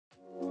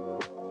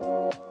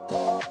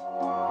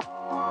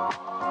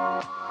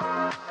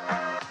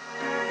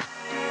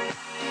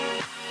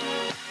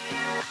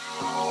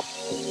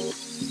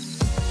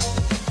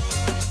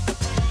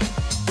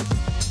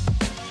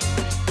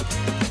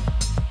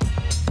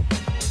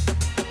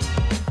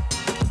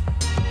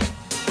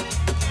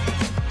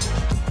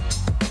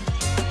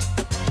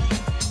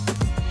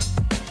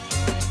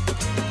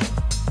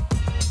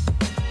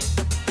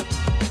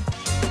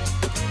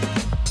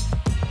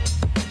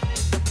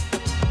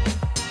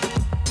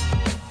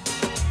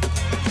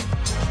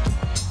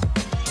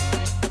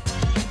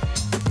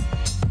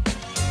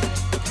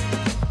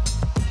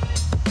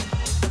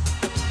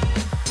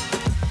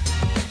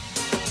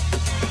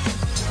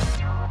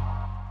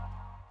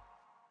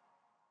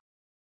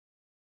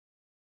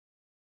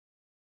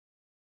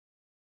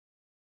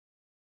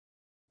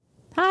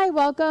Hi,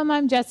 welcome.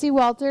 I'm Jessie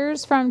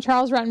Walters from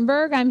Charles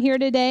Rutenberg. I'm here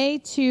today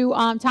to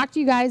talk to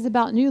you guys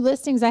about new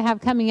listings I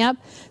have coming up.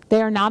 They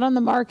are not on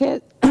the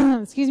market.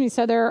 Excuse me.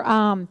 So they're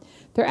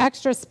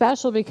extra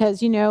special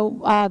because, you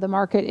know, the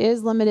market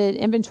is limited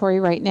inventory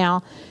right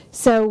now.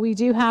 So we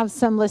do have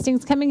some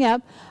listings coming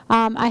up.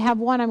 I have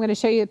one I'm going to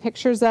show you the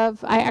pictures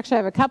of. I actually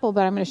have a couple,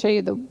 but I'm going to show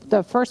you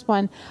the first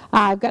one.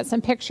 I've got some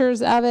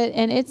pictures of it,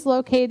 and it's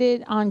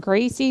located on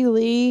Gracie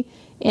Lee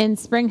in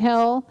Spring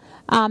Hill.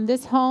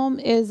 This home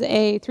is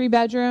a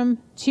 3-bedroom,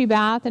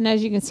 2-bath, and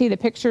as you can see, the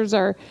pictures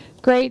are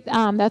great.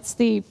 That's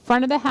the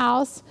front of the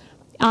house.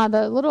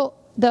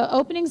 The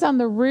openings on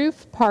the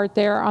roof part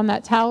there, on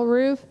that tile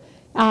roof,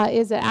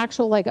 is an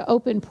actual like an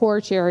open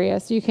porch area.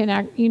 So you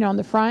can, you know, on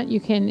the front, you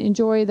can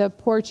enjoy the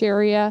porch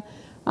area.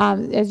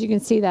 As you can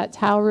see, that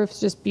tile roof is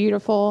just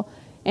beautiful,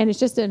 and it's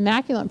just an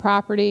immaculate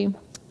property.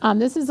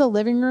 This is a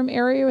living room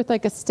area with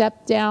like a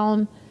step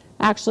down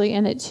actually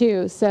in it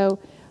too. So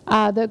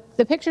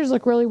the pictures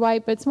look really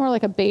white, but it's more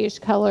like a beige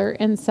color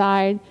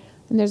inside,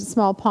 and there's a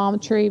small palm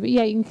tree. But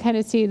yeah, you can kind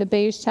of see the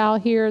beige tile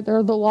here.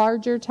 They're the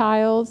larger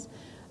tiles.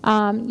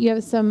 You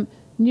have some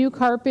new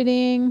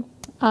carpeting,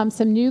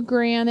 some new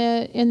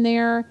granite in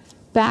there,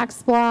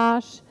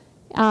 backsplash.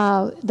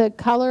 The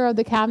color of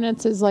the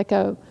cabinets is like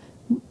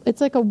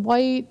it's like a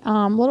white,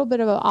 little bit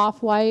of an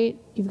off-white.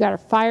 You've got a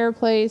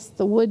fireplace,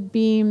 the wood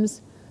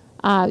beams,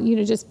 you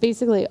know, just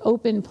basically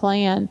open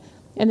plan.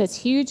 And this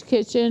huge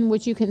kitchen,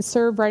 which you can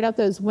serve right out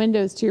those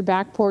windows to your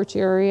back porch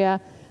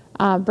area.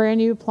 Brand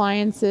new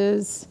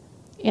appliances.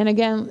 And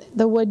again,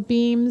 the wood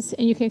beams.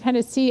 And you can kind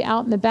of see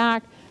out in the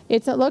back.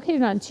 It's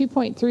located on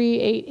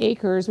 2.38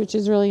 acres, which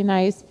is really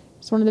nice.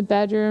 It's one of the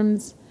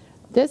bedrooms.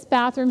 This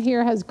bathroom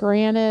here has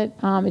granite.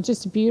 It's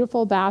just a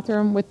beautiful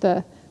bathroom with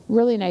the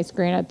really nice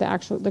granite.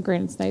 The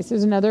granite's nice.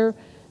 There's another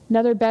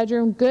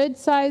bedroom. Good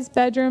sized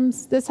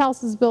bedrooms. This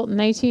house was built in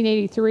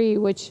 1983,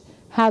 which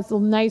has a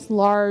nice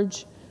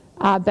large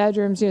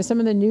bedrooms. You know, some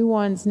of the new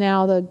ones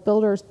now, the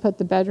builders put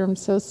the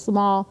bedrooms so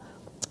small.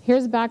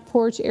 Here's the back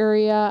porch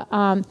area.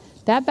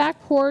 That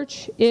back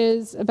porch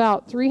is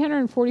about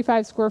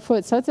 345 square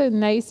foot, so that's a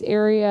nice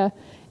area.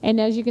 And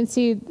as you can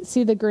see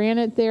the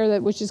granite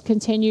there, which is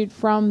continued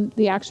from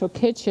the actual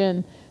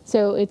kitchen.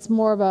 So it's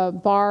more of a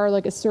bar,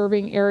 like a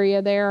serving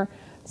area there.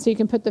 So you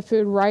can put the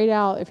food right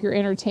out if you're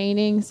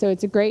entertaining. So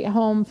it's a great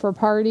home for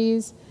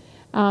parties.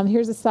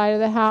 Here's the side of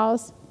the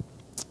house.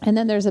 And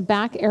then there's a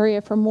back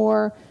area for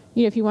more,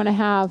 you know, if you want to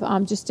have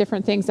just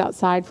different things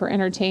outside for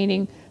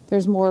entertaining.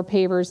 There's more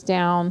pavers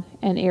down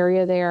an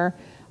area there.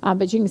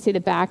 But you can see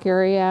the back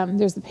area.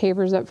 There's the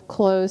pavers up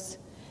close.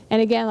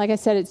 And again, like I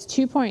said, it's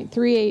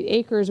 2.38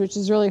 acres, which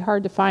is really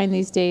hard to find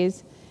these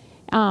days.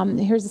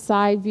 Here's a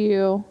side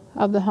view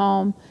of the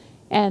home.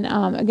 And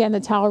again, the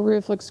tile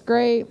roof looks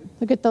great.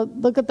 Look at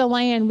the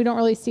land. We don't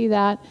really see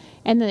that.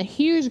 And then a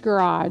huge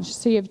garage.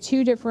 So you have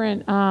two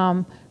different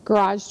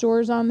garage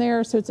doors on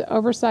there. So it's an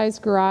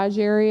oversized garage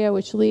area,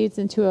 which leads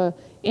into a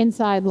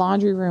inside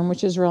laundry room,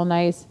 which is real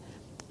nice.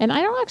 And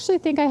I don't actually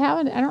think I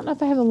don't know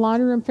if I have the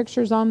laundry room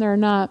pictures on there or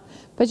not,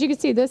 but you can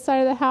see this side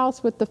of the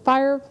house with the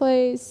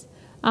fireplace.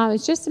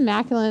 It's just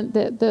immaculate,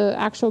 the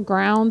actual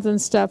grounds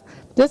and stuff.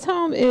 This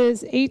home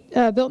is built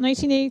in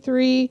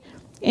 1983,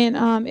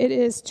 and it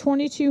is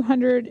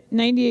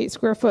 2,298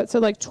 square foot, so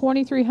like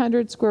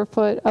 2,300 square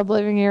foot of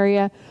living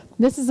area.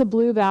 This is a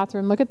blue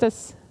bathroom. Look at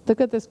this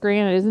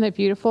granite. Isn't it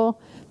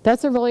beautiful?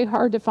 That's a really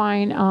hard to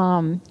find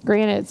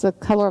granite. It's the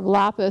color of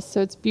lapis,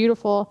 so it's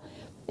beautiful.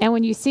 And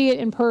when you see it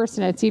in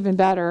person, it's even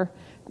better.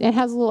 It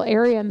has a little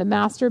area in the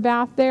master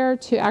bath there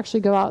to actually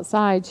go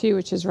outside too,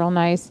 which is real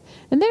nice.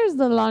 And there's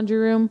the laundry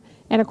room.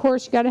 And of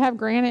course, you got to have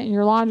granite in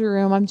your laundry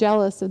room. I'm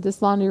jealous of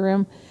this laundry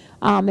room.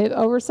 They have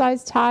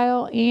oversized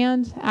tile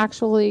and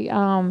actually, you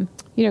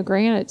know,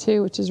 granite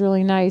too, which is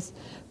really nice.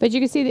 But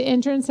you can see the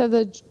entrance of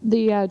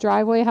the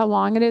driveway, how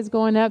long it is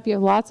going up. You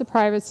have lots of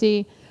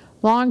privacy,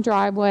 long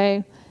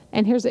driveway.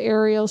 And here's the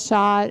aerial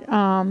shot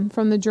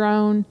from the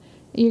drone.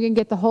 You can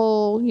get the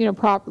whole, you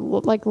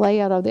know, like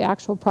layout of the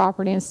actual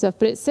property and stuff.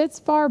 But it sits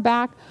far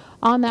back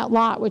on that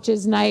lot, which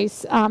is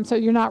nice. So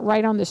you're not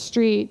right on the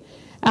street.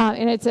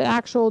 And it's an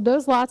actual,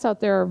 those lots out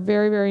there are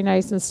very, very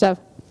nice and stuff.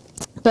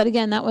 But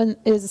again, that one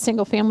is a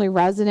single family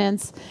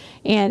residence.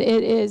 And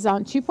it is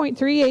on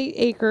 2.38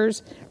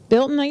 acres,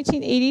 built in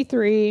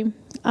 1983.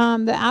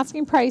 The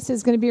asking price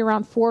is going to be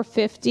around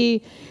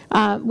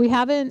 $450. We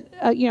haven't,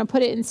 you know,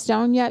 put it in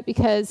stone yet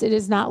because it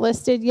is not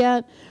listed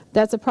yet.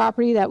 That's a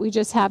property that we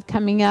just have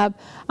coming up.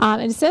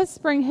 And it says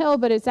Spring Hill,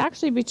 but it's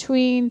actually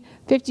between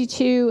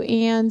 52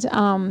 and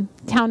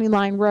County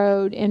Line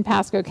Road in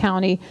Pasco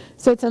County.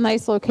 So it's a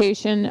nice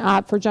location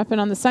for jumping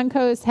on the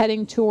Suncoast,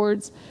 heading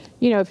towards,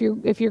 you know,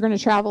 if you're going to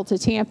travel to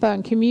Tampa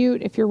and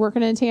commute, if you're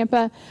working in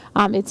Tampa,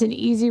 it's an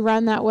easy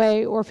run that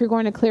way. Or if you're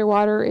going to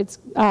Clearwater, it's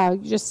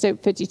just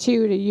at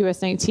 52 to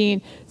US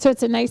 19. So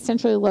it's a nice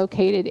centrally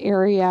located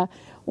area.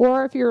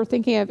 Or if you're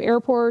thinking of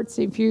airports,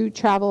 if you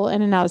travel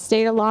in and out of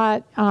state a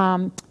lot,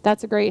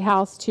 that's a great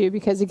house too,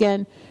 because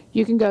again,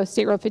 you can go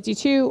State Road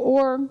 52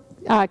 or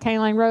County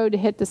Line Road to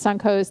hit the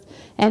Suncoast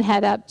and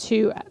head up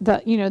to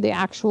the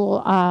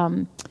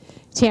actual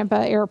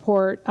Tampa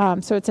airport.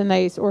 So it's a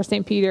nice, or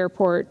St. Pete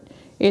airport.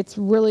 It's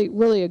really,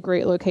 really a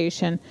great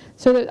location.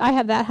 So I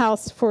have that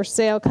house for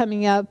sale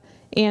coming up,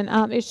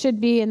 and it should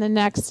be in the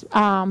next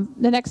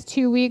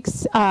 2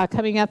 weeks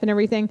coming up and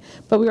everything.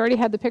 But we already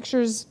have the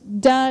pictures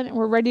done, and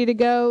we're ready to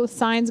go.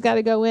 Signs got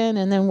to go in,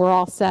 and then we're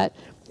all set.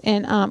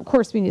 And of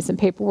course, we need some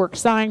paperwork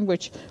signed,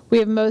 which we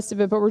have most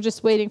of it, but we're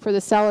just waiting for the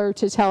seller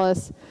to tell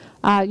us,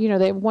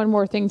 they have one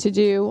more thing to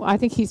do. I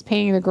think he's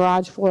painting the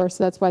garage floor,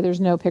 so that's why there's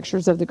no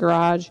pictures of the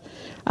garage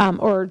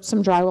or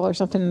some drywall or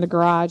something in the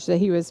garage that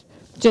he was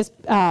just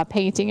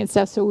painting and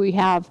stuff. So we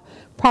have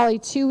probably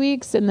 2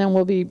 weeks, and then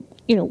we'll be,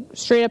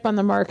 straight up on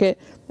the market.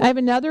 I have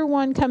another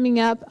one coming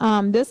up.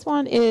 This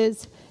one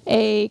is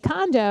a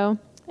condo,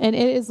 and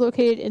it is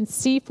located in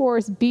Sea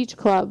Forest Beach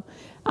Club.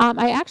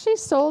 I actually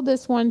sold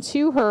this one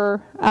to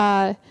her,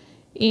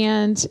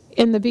 and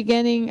in the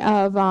beginning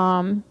of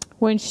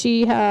when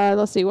she had,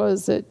 let's see, what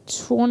was it,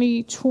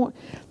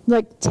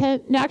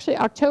 2020,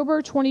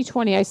 October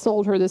 2020, I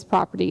sold her this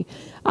property.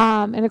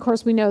 And of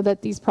course, we know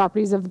that these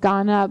properties have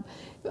gone up,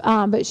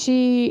 but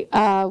she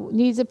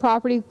needs a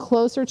property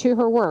closer to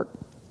her work.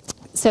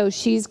 So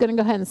she's going to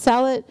go ahead and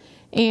sell it,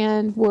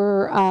 and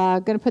we're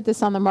going to put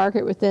this on the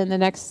market within the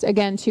next,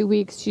 again, 2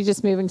 weeks. She's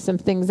just moving some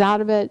things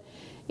out of it.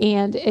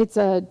 And it's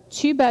a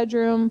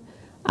 2-bedroom,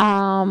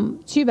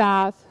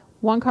 2-bath,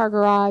 1-car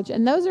garage.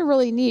 And those are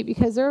really neat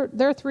because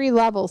they're 3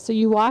 levels. So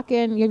you walk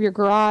in, you have your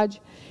garage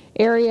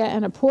area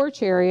and a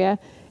porch area,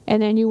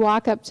 and then you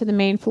walk up to the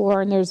main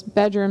floor, and there's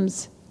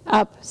bedrooms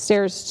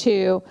upstairs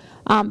too.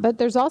 But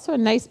there's also a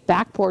nice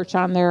back porch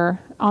on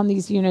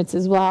these units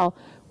as well,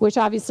 which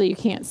obviously you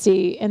can't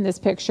see in this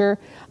picture.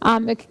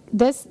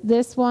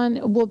 This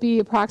one will be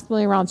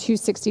approximately around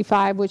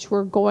 $265,000, which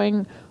we're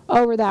going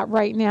over that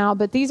right now.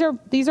 But these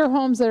are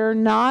homes that are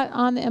not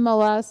on the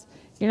MLS.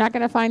 You're not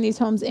going to find these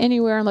homes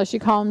anywhere unless you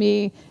call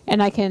me,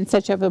 and I can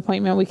set you up an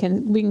appointment. We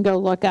can go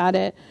look at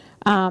it,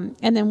 and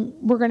then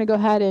we're going to go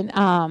ahead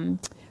and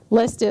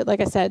list it,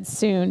 like I said,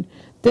 soon.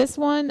 This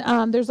one,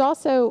 there's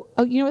also,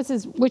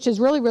 which is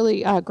really,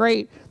 really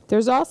great.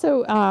 There's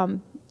also,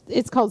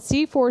 it's called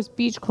Sea Forest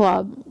Beach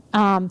Club,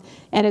 and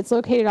it's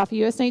located off of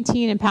US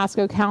 19 in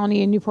Pasco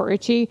County in Newport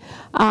Richey.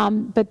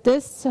 But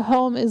this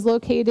home is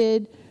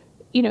located,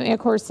 and of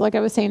course, like I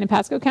was saying, in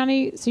Pasco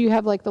County, so you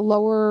have like the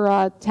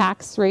lower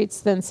tax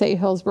rates than, say,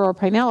 Hillsborough or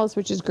Pinellas,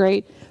 which is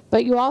great.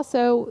 But you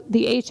also,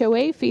 the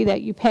HOA fee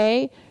that you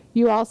pay,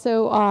 you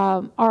also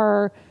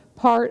are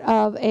part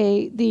of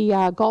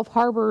the Gulf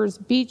Harbor's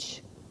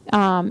beach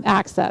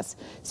access.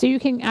 So you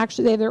can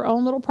actually, they have their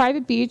own little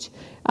private beach.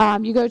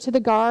 You go to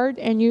the guard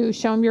and you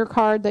show them your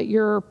card that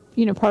you're,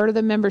 part of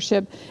the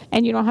membership,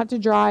 and you don't have to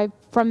drive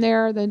from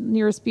there. The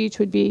nearest beach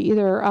would be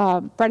either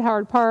Fred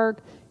Howard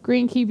Park,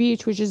 Green Key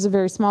Beach, which is a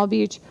very small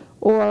beach,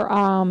 or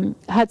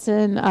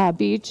Hudson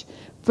Beach.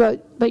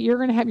 But you're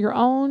going to have your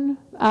own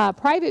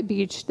private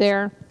beach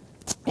there,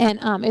 and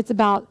it's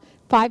about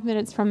 5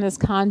 minutes from this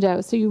condo.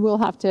 So you will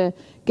have to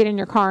get in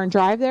your car and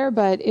drive there,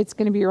 but it's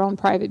going to be your own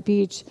private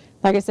beach.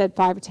 Like I said,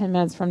 5 or 10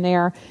 minutes from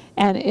there.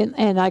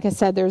 And like I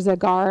said, there's a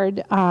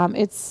guard.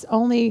 It's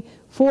only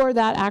for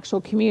that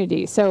actual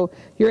community. So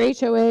your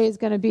HOA is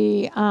going to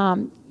be,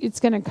 it's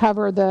going to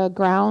cover the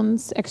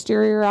grounds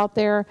exterior out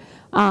there,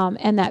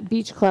 and that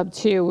beach club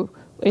too.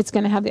 It's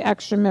going to have the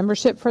extra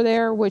membership for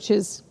there, which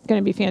is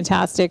going to be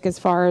fantastic as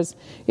far as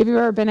if you've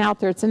ever been out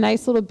there. It's a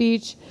nice little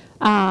beach.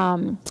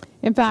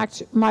 In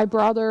fact, my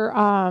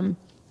brother,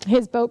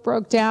 his boat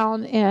broke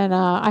down, and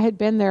I had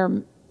been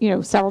there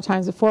several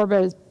times before,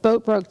 but his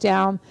boat broke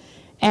down,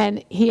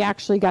 and he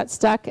actually got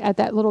stuck at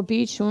that little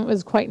beach, and it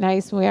was quite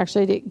nice, and we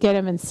actually did get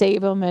him and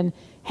save him and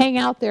hang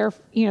out there.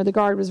 The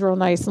guard was real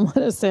nice and let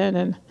us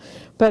in,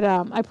 but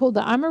I pulled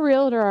I'm a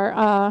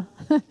realtor.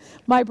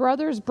 My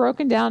brother's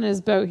broken down his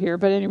boat here,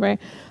 but anyway,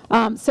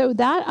 so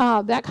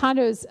that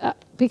condo is,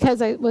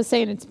 because I was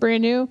saying it's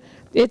brand new,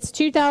 it's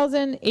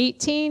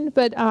 2018,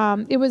 but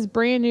it was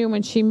brand new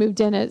when she moved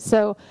in it,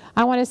 so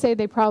I want to say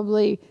they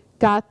probably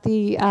got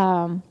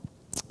the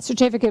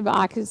certificate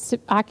of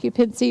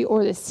occupancy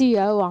or the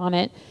CO on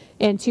it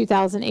in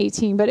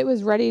 2018, but it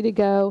was ready to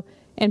go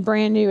and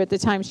brand new at the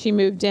time she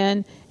moved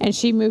in, and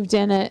she moved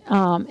in it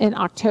in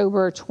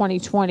October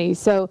 2020.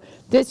 So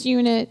this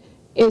unit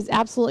is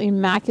absolutely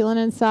immaculate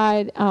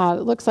inside.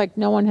 It looks like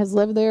no one has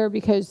lived there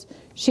because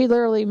she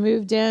literally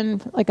moved in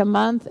like a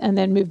month and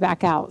then moved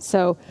back out.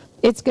 So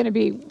it's going to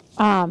be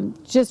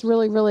just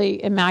really,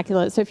 really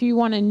immaculate. So if you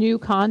want a new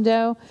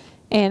condo,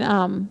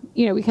 and,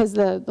 because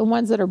the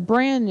ones that are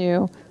brand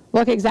new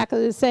look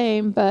exactly the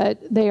same, but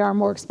they are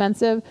more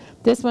expensive.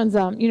 This one's,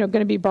 going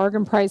to be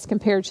bargain price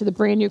compared to the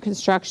brand new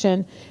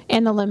construction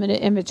and the limited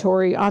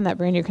inventory on that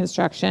brand new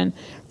construction.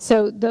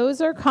 So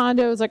those are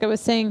condos. Like I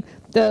was saying,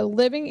 the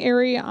living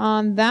area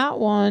on that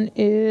one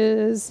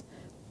is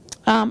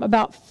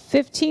about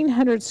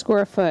 1,500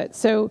 square foot.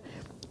 So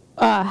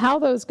how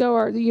those go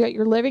are you got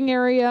your living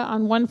area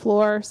on one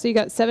floor. So you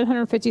got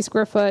 750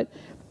 square foot.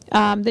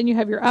 Then you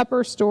have your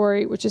upper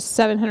story, which is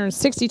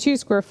 762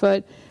 square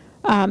foot.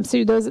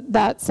 So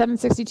that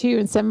 762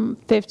 and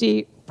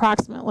 750,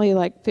 approximately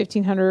like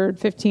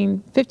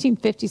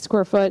 1550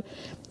 square foot.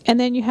 And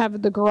then you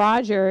have the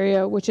garage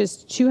area, which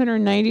is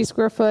 290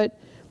 square foot.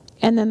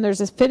 And then there's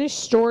a finished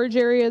storage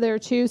area there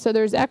too. So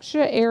there's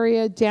extra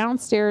area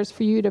downstairs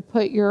for you to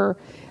put your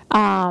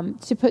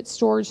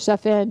storage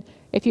stuff in.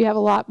 If you have a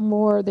lot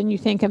more than you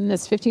think in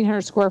this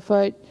 1,500 square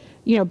foot,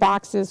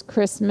 boxes,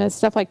 Christmas,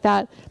 stuff like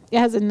that. It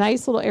has a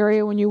nice little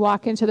area when you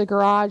walk into the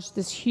garage,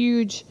 this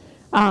huge,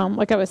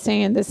 like I was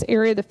saying, this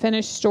area, the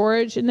finished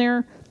storage in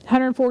there,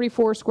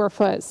 144 square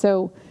foot.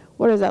 So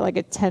what is that, like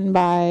a 10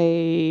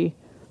 by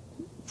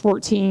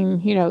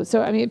 14,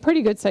 so I mean,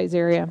 pretty good size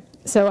area.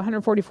 So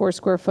 144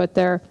 square foot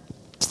there.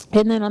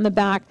 And then on the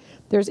back,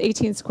 there's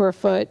 18 square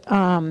foot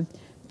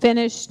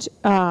finished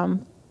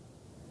open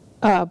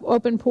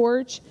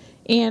porch.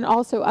 And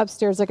also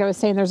upstairs, like I was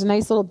saying, there's a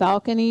nice little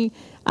balcony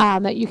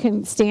that you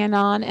can stand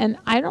on. And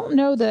I don't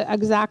know the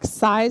exact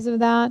size of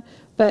that,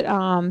 but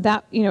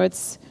that,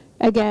 it's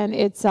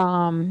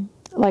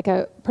like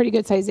a pretty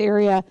good size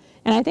area.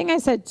 And I think I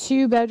said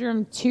 2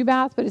 bedroom, 2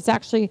 bath, but it's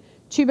actually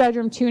 2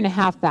 bedroom,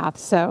 2.5 bath.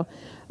 So,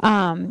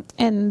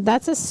 and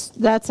that's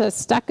a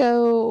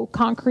stucco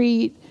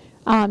concrete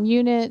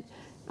unit.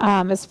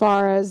 As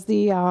far as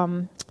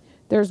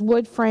there's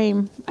wood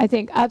frame, I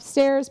think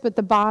upstairs, but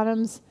the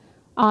bottoms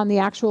on the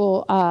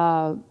actual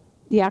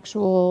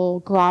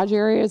garage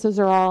areas, those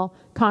are all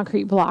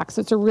concrete blocks.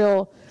 So it's a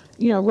real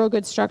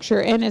good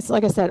structure, and it's,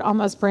 like I said,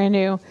 almost brand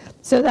new.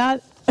 So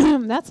that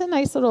that's a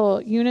nice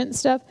little unit and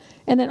stuff.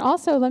 And then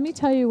also, let me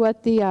tell you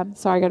what the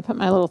sorry, I got to put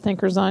my little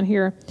thinkers on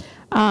here.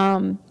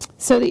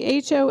 So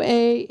the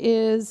HOA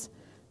is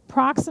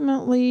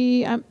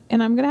approximately, and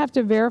I'm going to have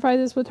to verify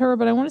this with her,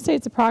 but I want to say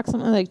it's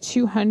approximately like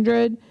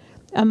 $200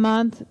 a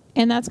month,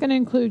 and that's going to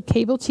include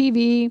cable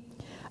TV.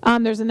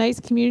 There's a nice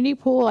community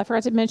pool. I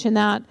forgot to mention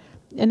that.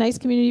 A nice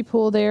community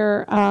pool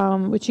there,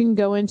 which you can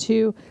go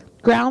into.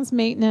 Grounds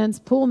maintenance,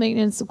 pool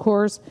maintenance, of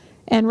course,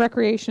 and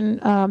recreation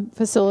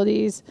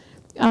facilities.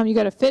 You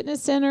got a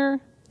fitness center,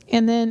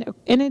 and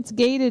it's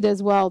gated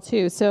as well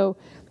too. So,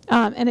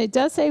 and it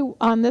does say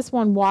on this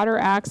one water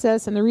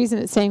access, and the reason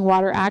it's saying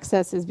water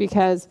access is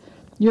because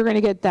you're going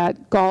to get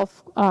that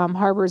Gulf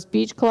Harbors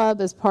Beach Club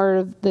as part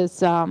of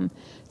this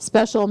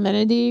special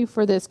amenity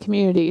for this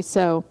community.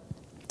 So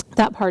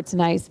that part's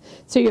nice.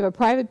 So you have a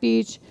private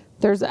beach.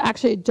 There's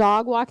actually a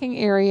dog walking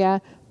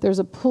area. There's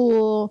a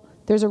pool.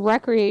 There's a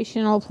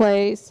recreational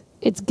place.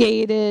 It's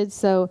gated,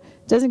 so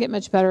it doesn't get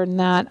much better than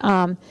that.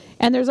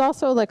 And there's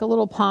also like a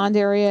little pond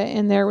area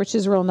in there, which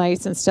is real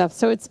nice and stuff.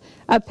 So it's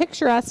a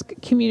picturesque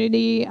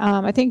community.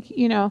 I think,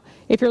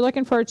 if you're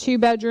looking for a 2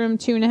 bedroom,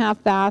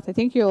 2.5 bath, I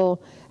think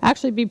you'll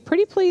actually be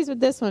pretty pleased with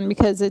this one,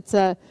 because it's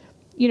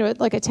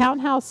like a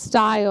townhouse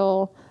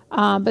style,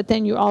 but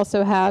then you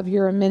also have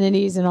your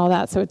amenities and all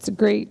that. So it's a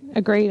great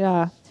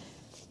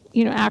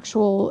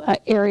actual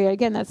area.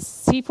 Again, that's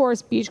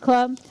Seaforest Beach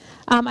Club.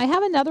 I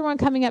have another one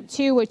coming up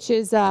too, which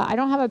is, I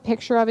don't have a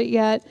picture of it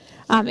yet.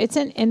 It's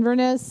in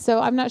Inverness, so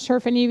I'm not sure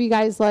if any of you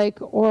guys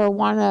like or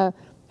want a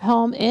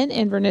home in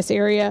Inverness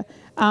area.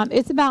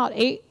 It's about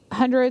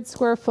 800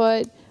 square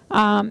foot,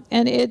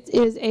 and it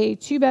is a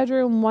 2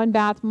 bedroom, 1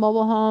 bath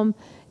mobile home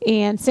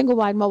and single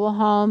wide mobile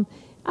home.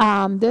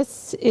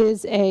 This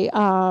is a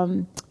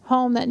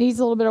home that needs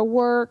a little bit of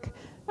work.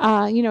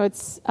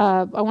 It's,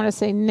 I want to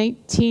say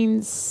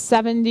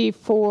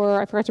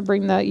 1974. I forgot to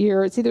bring the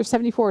year. It's either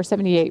 74 or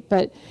 78,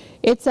 but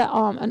it's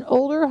an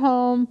older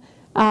home,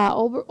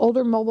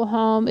 older mobile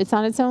home. It's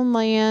on its own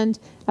land,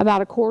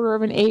 about 1/4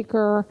 of an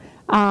acre.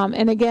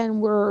 And again,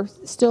 we're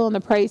still in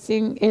the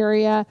pricing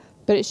area,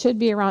 but it should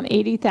be around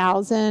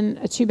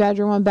 $80,000, a 2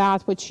 bedroom, 1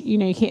 bath, which, you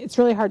can't, it's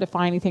really hard to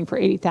find anything for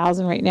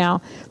 $80,000 right now.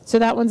 So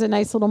that one's a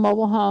nice little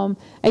mobile home.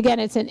 Again,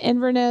 it's in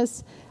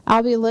Inverness.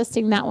 I'll be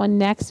listing that one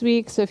next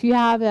week. So if you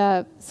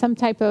have some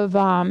type of,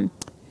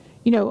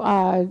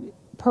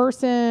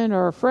 person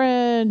or a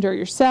friend or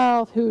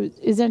yourself who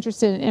is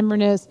interested in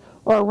Inverness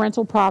or a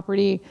rental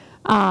property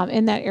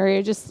in that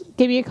area, just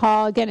give me a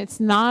call. Again, it's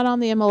not on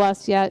the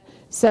MLS yet.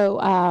 So,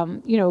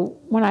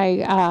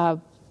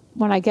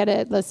 when I get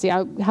it, let's see,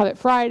 I'll have it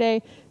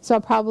Friday. So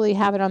I'll probably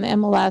have it on the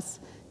MLS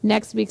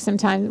next week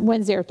sometime,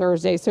 Wednesday or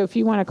Thursday. So if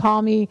you want to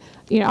call me,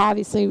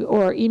 obviously,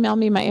 or email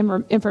me, my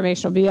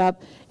information will be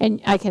up,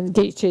 and I can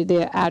get you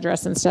the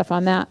address and stuff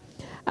on that.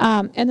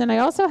 And then I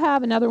also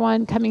have another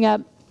one coming up.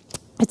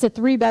 It's a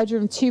 3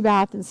 bedroom, 2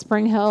 bath in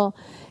Spring Hill,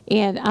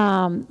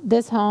 and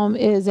this home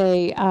is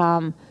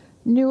a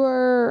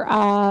newer,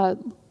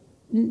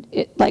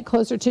 like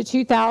closer to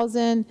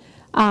 2000.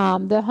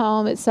 The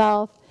home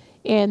itself.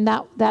 And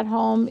that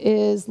home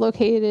is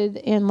located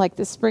in like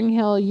the Spring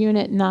Hill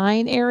Unit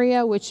 9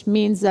 area, which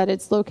means that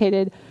it's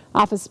located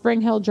off of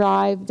Spring Hill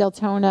Drive,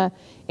 Deltona,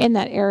 in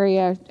that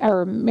area,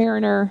 or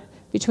Mariner,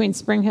 between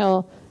Spring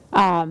Hill,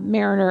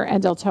 Mariner,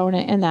 and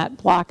Deltona, in that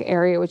block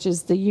area, which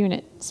is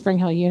the Spring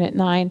Hill Unit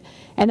 9.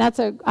 And that's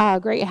a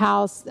great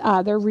house.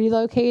 They're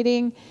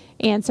relocating,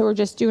 and so we're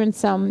just doing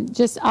some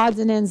odds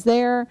and ends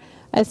there.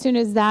 As soon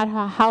as that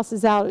house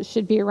is out, it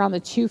should be around the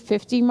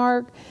 250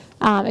 mark.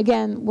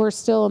 Again, we're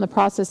still in the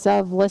process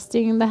of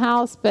listing the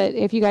house, but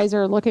if you guys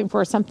are looking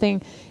for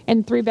something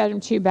in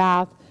 3-bedroom,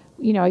 2-bath,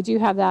 you know, I do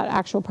have that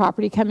actual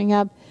property coming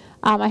up.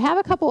 I have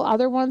a couple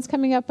other ones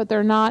coming up, but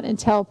they're not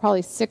until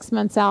probably 6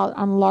 months out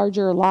on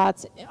larger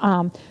lots.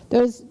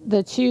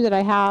 The two that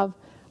I have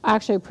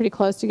actually pretty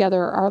close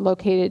together are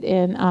located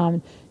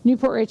in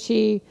Newport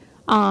Richey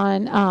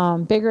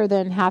on bigger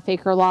than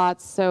half-acre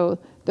lots. So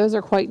those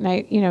are quite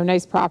nice, you know,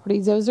 nice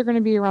properties. Those are going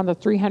to be around the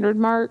 300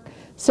 mark.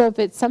 So if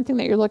it's something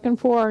that you're looking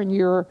for and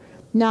you're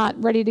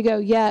not ready to go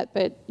yet,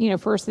 but you know,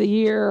 first of the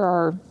year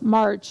or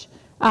March,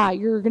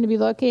 you're going to be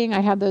looking.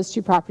 I have those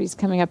two properties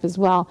coming up as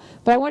well.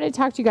 But I wanted to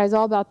talk to you guys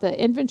all about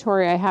the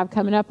inventory I have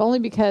coming up, only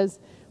because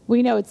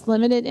we know it's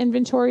limited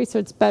inventory, so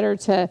it's better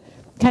to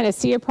kind of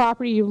see a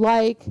property you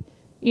like,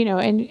 you know,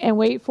 and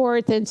wait for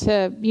it than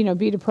to, you know,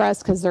 be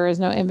depressed because there is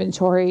no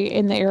inventory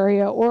in the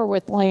area or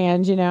with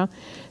land, you know.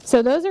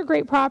 So those are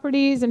great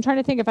properties. I'm trying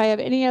to think if I have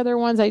any other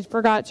ones I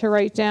forgot to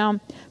write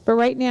down. But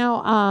right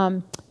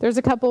now, there's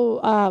a couple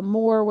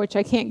more which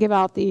I can't give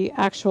out the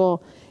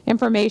actual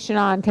information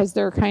on because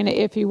they're kind of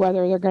iffy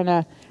whether they're going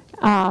to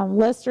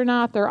list or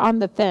not. They're on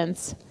the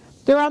fence.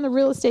 They're on the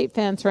real estate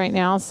fence right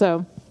now.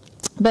 So,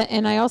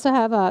 and I also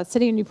have a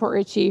city in Newport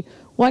Richey,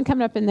 one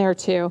coming up in there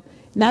too.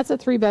 And that's a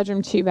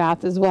 3-bedroom,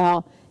 2-bath as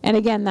well. And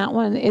again, that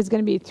one is going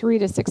to be 3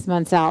 to 6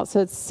 months out. So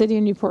it's city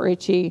in Newport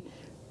Richey,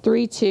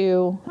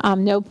 3-2,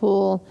 no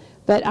pool.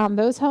 But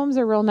those homes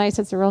are real nice.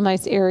 It's a real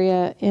nice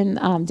area in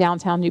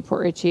downtown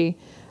Newport Richey.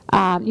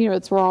 You know,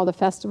 it's where all the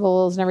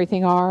festivals and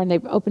everything are, and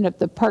they've opened up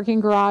the parking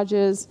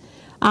garages.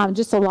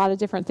 Just a lot of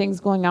different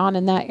things going on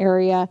in that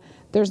area.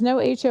 There's no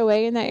HOA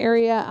in that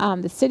area.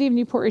 The city of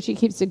Newport Richey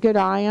keeps a good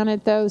eye on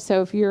it, though.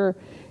 So if you're,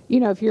 you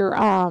know, if you're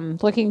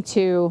looking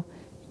to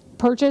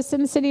purchase in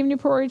the city of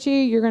Newport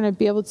Richey, you're going to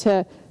be able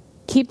to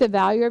keep the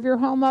value of your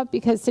home up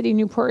because city of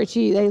Newport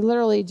Richey, they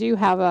literally do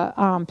have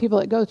a people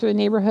that go through the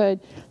neighborhood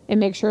and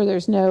make sure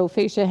there's no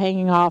fascia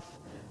hanging off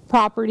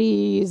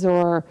properties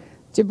or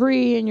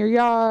debris in your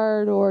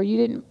yard, or you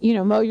didn't, you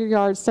know, mow your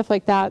yard, stuff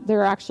like that.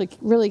 They're actually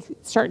really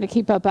starting to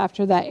keep up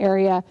after that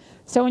area.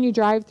 So when you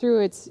drive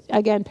through, it's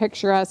again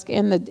picturesque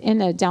in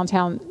the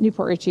downtown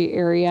Newport Richey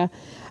area.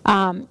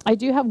 I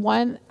do have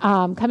one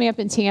coming up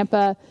in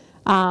Tampa.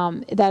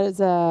 That is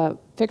a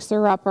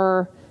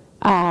fixer-upper.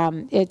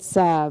 It's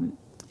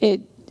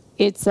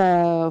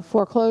a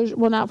foreclosure.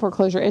 Well, not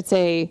foreclosure. It's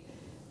a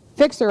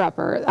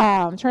fixer-upper.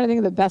 I'm trying to think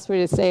of the best way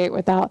to say it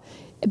without.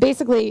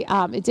 Basically,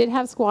 it did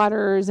have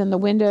squatters, and the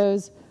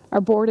windows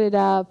are boarded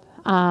up.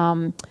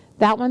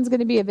 That one's going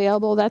to be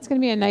available. That's going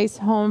to be a nice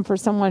home for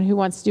someone who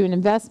wants to do an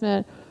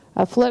investment,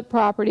 a flip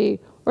property,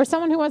 or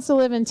someone who wants to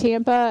live in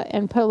Tampa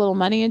and put a little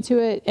money into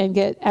it and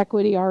get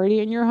equity already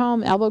in your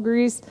home, elbow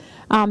grease.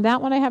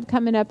 That one I have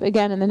coming up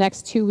again in the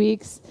next 2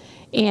 weeks.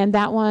 And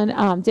that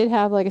one did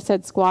have, like I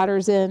said,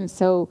 squatters in,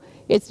 so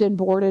it's been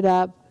boarded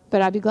up.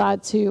 But I'd be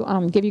glad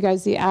to give you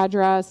guys the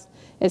address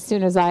as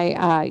soon as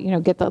I you know,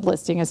 get the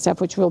listing and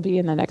stuff, which will be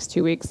in the next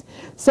 2 weeks.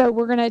 So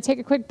we're going to take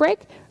a quick break.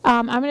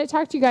 I'm going to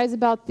talk to you guys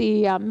about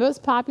the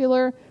most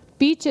popular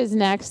beaches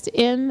next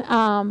in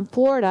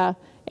Florida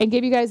and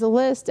give you guys a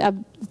list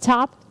of the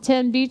top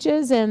 10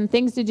 beaches and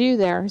things to do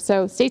there.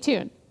 So stay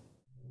tuned.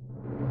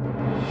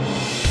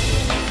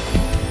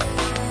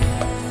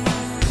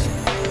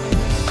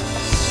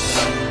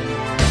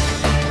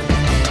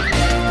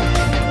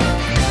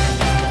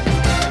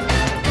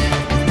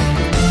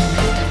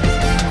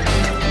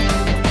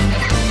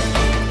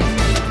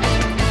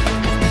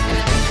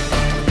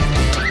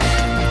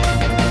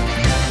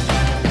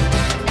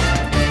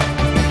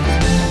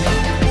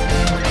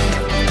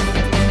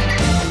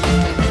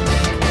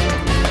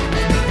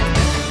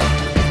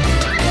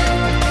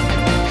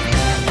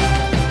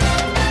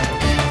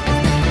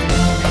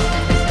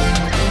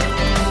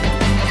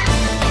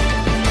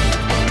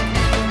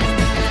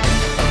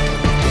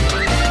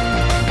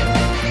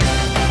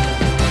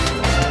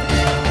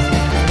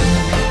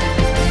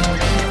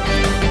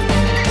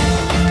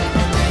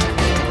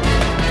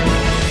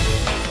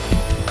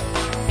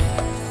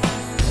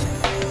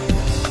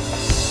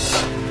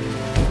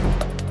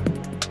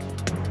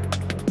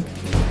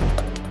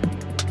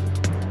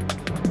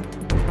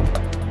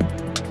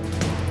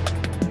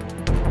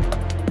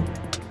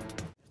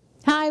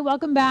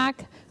 Welcome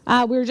back.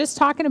 We were just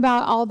talking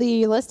about all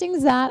the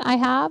listings that I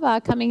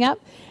have coming up,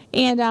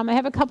 and I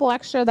have a couple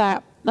extra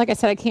that, like I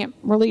said, I can't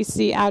release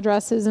the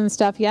addresses and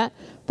stuff yet,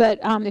 but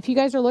if you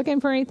guys are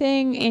looking for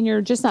anything and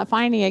you're just not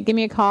finding it, give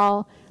me a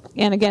call,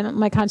 and again,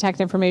 my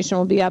contact information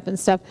will be up and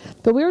stuff.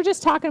 But we were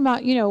just talking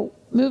about, you know,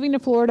 moving to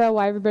Florida,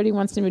 why everybody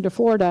wants to move to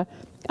Florida.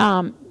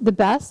 The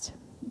best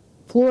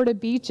Florida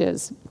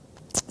beaches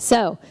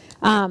So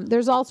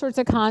there's all sorts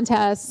of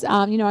contests.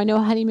 You know, I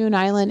know Honeymoon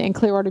Island and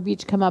Clearwater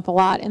Beach come up a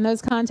lot in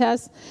those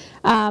contests.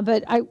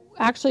 But I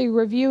actually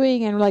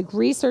reviewing and like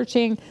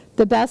researching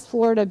the best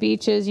Florida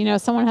beaches, you know,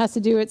 someone has to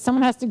do it.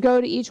 Someone has to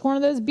go to each one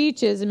of those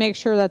beaches and make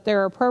sure that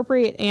they're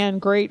appropriate and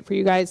great for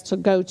you guys to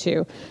go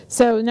to.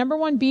 So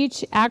 #1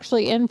 beach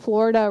actually in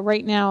Florida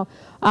right now,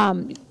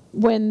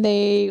 when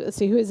they, let's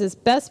see, who is this?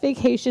 Best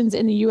vacations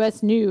in the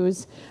U.S.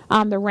 News,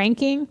 the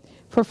ranking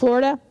for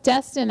Florida,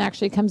 Destin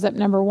actually comes up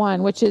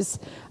 #1, which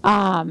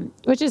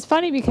is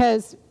funny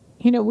because,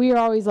 you know, we are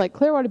always like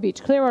Clearwater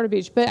Beach,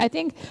 but I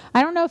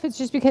don't know if it's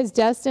just because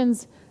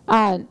Destin's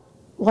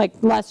like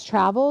less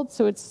traveled,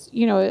 so it's,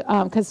 you know,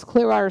 because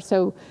Clearwater is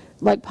so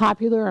like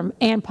popular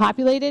and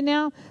populated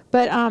now,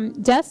 but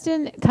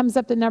Destin comes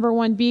up the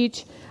 #1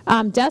 beach.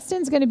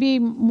 Destin's going to be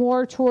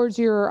more towards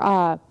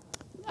your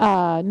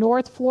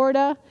North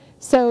Florida.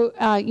 So,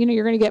 you know,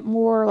 you're going to get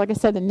more, like I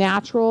said, the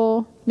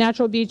natural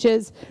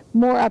beaches,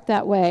 more up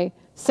that way.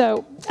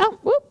 So,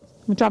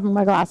 I'm dropping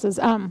my glasses.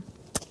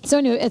 So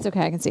anyway, it's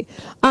okay, I can see.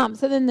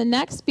 So then the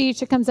next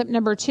beach that comes up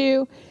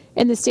 #2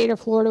 in the state of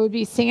Florida would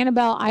be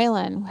Sanibel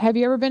Island. Have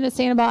you ever been to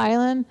Sanibel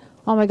Island?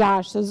 Oh my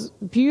gosh, those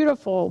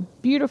beautiful,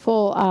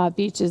 beautiful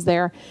beaches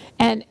there.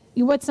 And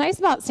what's nice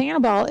about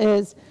Sanibel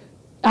is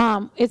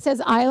it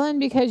says island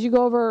because you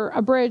go over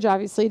a bridge,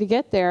 obviously, to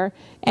get there,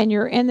 and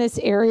you're in this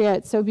area.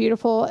 It's so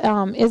beautiful.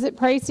 Is it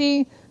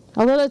pricey?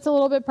 It's a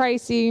little bit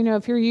pricey. You know,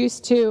 if you're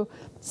used to,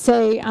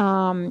 say,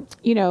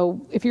 you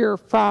know, if you're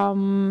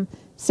from,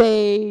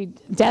 say,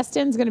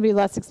 Destin's going to be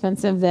less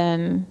expensive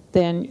than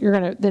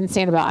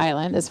Sanibel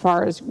Island as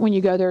far as when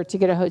you go there to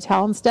get a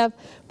hotel and stuff.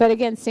 But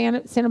again,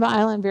 Sanibel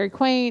Island, very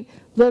quaint.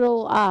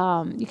 Little,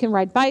 you can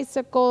ride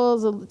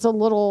bicycles. It's a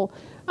little.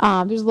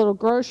 There's a little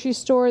grocery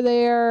store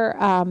there.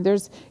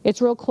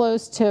 It's real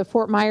close to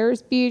Fort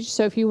Myers Beach.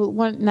 So if you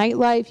want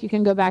nightlife, you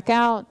can go back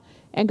out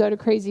and go to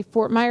crazy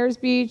Fort Myers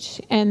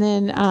Beach. And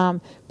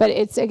then, but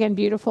it's, again,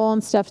 beautiful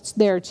and stuff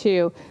there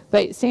too.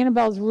 But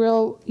Sanibel's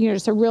real, you know,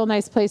 just a real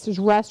nice place. There's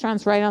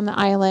restaurants right on the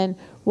island,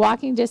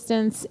 walking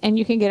distance, and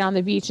you can get on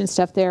the beach and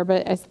stuff there.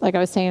 But like I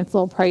was saying, it's a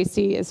little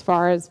pricey as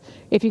far as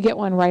if you get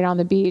one right on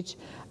the beach.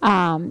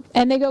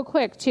 And they go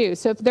quick too.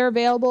 So if they're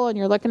available and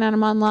you're looking at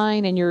them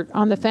online and you're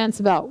on the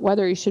fence about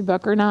whether you should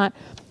book or not,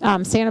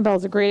 Sanibel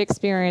is a great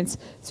experience.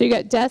 So you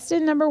got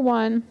Destin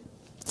 #1,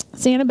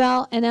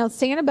 Sanibel, and now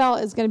Sanibel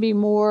is going to be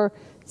more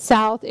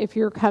south if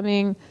you're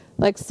coming,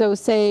 like, so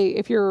say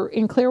if you're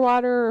in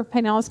Clearwater,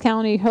 Pinellas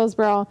County,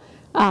 Hillsborough,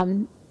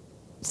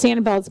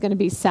 Sanibel is going to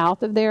be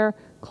south of there,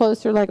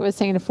 closer, like I was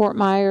saying, to Fort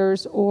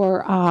Myers,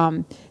 or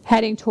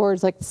heading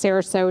towards like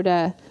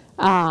Sarasota,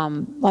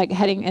 like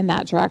heading in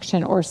that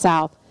direction or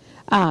south,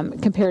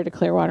 compared to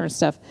Clearwater and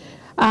stuff.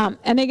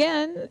 And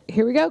again,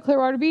 here we go,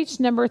 Clearwater Beach,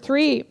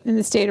 #3 in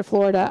the state of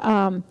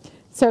Florida.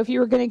 So if you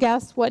were going to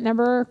guess what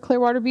number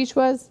Clearwater Beach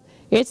was,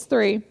 it's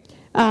 3.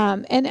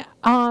 And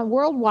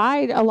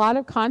worldwide, a lot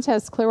of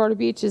contests, Clearwater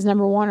Beach is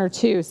 #1 or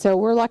 2. So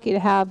we're lucky to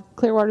have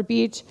Clearwater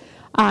Beach.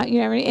 You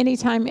know,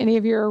 anytime any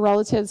of your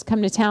relatives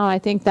come to town, I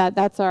think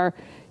that's our,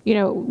 you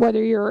know,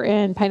 whether you're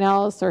in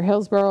Pinellas or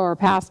Hillsborough or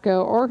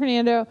Pasco or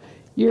Hernando,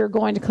 you're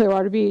going to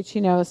Clearwater Beach, you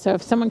know. So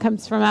if someone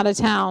comes from out of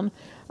town,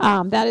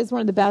 that is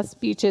one of the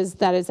best beaches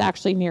that is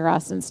actually near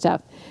us and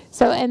stuff.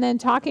 So, and then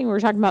we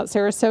were talking about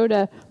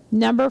Sarasota.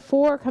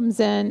 #4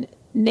 comes in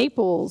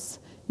Naples.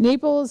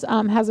 Naples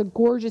has a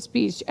gorgeous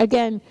beach.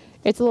 Again,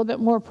 it's a little bit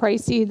more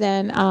pricey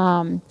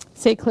than,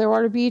 say,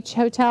 Clearwater Beach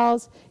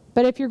hotels.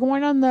 But if you're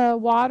going on the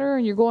water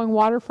and you're going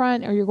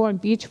waterfront or you're going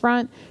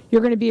beachfront, you're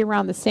going to be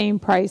around the same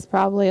price,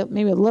 probably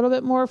maybe a little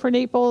bit more for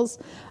Naples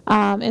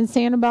and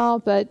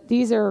Sanibel. But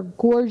these are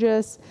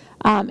gorgeous.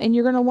 And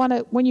you're going to want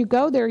to, when you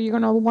go there, you're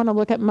going to want to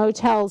look at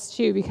motels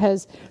too,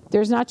 because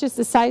there's not just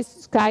the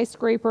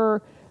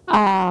skyscraper,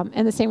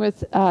 and the same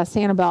with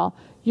Sanibel.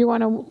 You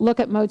want to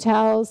look at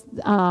motels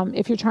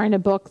if you're trying to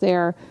book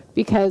there,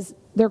 because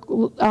they're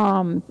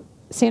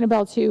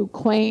Sanibel too,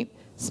 quaint,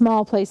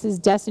 small places.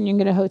 Destin, you can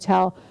get a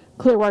hotel.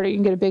 Clearwater, you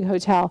can get a big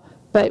hotel.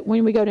 But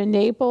when we go to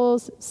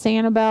Naples,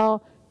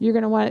 Sanibel, you're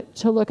going to want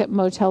to look at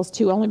motels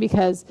too, only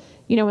because,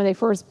 you know, when they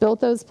first built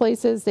those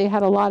places, they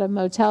had a lot of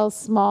motels,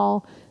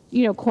 small,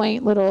 you know,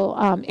 quaint little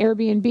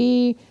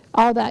Airbnb,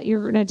 all that.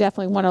 You're going to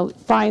definitely want to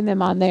find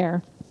them on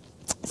there.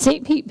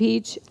 St. Pete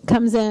Beach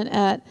comes in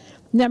at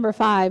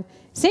 #5.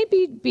 St.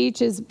 Pete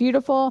Beach is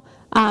beautiful.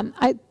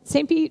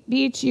 St. Pete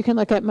Beach, you can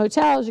look at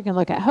motels, you can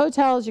look at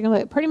hotels, you can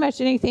look at pretty much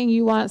anything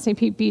you want. St.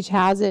 Pete Beach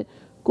has it.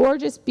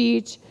 Gorgeous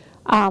beach,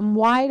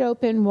 wide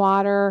open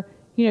water,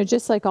 you know,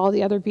 just like all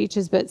the other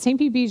beaches. But St.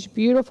 Pete Beach,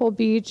 beautiful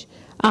beach,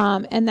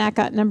 and that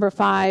got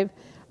 #5.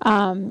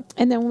 And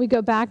then when we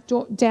go back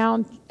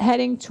down,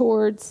 heading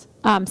towards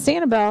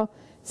Sanibel,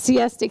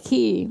 Siesta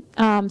Key.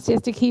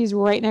 Siesta Key is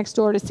right next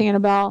door to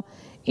Sanibel,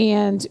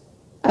 and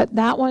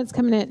that one's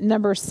coming in at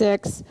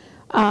 #6.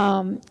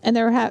 And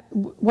there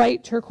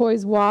white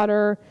turquoise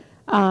water,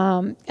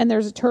 and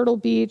there's a Turtle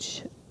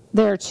Beach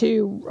there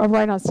too,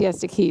 right on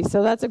Siesta Key.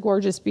 So that's a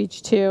gorgeous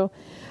beach too.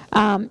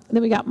 Then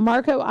we got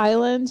Marco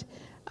Island.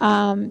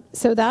 So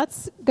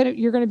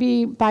you're gonna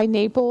be by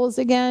Naples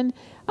again,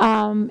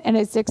 and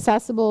it's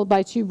accessible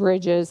by 2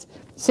 bridges.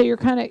 So you're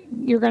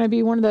gonna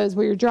be one of those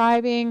where you're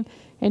driving,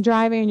 and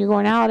you're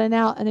going out, and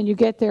then you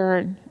get there,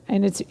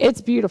 and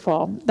it's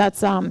beautiful.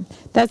 That's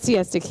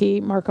Siesta Key,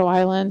 Marco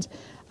Island.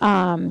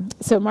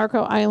 So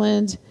Marco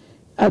Island,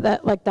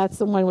 that's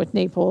the one with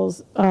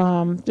Naples.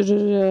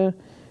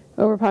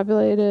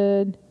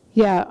 Overpopulated.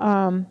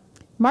 Yeah.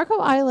 Marco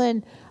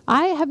Island,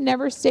 I have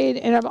never stayed,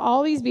 and of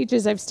all these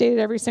beaches, I've stayed at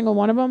every single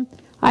one of them.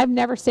 I've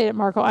never stayed at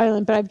Marco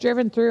Island, but I've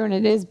driven through, and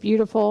it is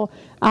beautiful.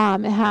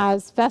 It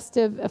has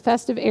a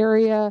festive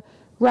area,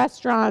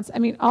 restaurants. I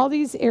mean, all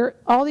these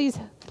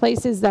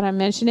places that I'm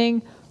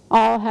mentioning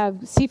all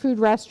have seafood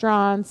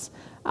restaurants.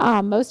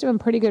 Most of them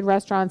pretty good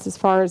restaurants as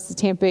far as the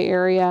Tampa Bay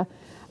area.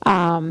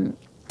 So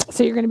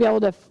you're going to be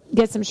able to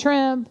get some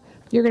shrimp.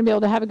 You're going to be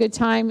able to have a good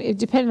time. It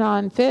depending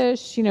on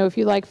fish, if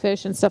you like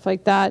fish and stuff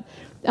like that.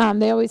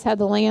 They always had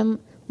the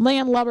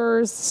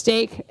landlubbers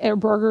steak or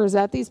burgers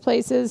at these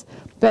places,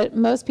 but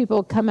most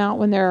people come out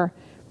when they're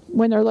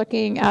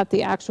looking at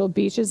the actual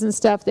beaches and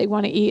stuff. They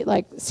want to eat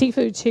like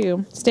seafood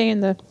too, stay in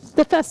the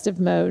festive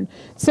mode.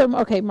 So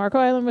okay, Marco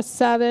Island was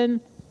 7,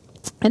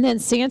 and then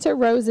Santa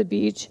Rosa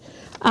Beach.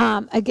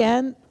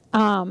 Again,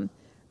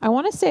 I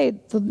want to say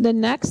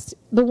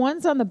the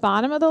ones on the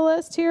bottom of the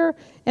list here,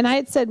 and I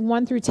had said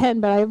 1 through 10,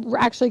 but I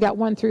actually got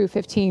 1 through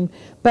 15.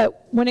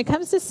 But when it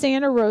comes to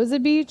Santa Rosa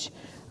Beach,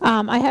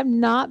 I have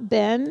not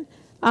been,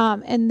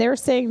 and they're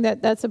saying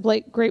that that's a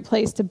great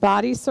place to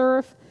body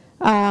surf,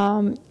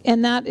 and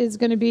that is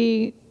going to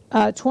be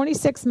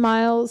 26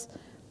 miles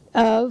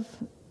of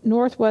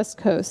northwest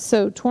coast,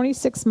 so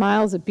 26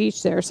 miles of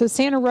beach there. So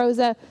Santa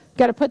Rosa,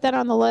 got to put that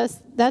on the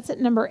list. That's at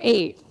number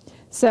 8.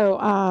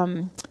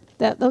 So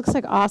that looks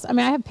like awesome. I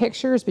mean, I have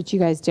pictures, but you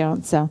guys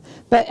don't.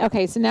 But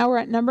okay, so now we're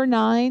at number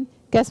 9.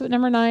 Guess what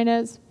number 9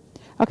 is?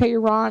 Okay,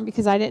 you're wrong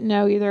because I didn't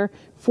know either.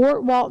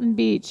 Fort Walton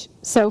Beach.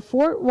 So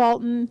Fort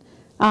Walton,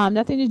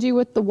 nothing to do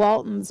with the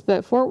Waltons,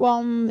 but Fort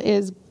Walton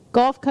is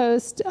Gulf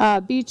Coast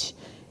Beach,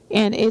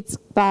 and it's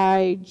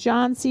by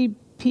John C.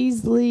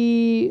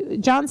 Beasley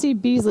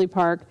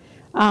Park,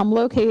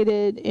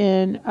 located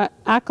in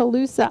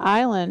Okaloosa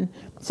Island.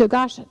 So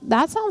gosh,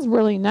 that sounds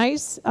really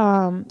nice.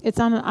 It's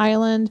on an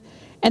island.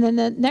 And then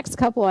the next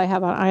couple I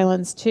have on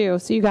islands too.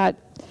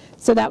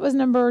 So that was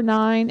number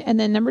 9. And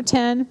then number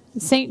 10,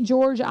 St.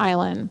 George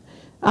Island.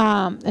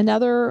 That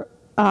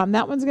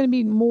one's going to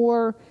be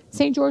more,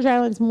 St. George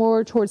Island's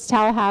more towards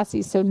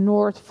Tallahassee, so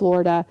North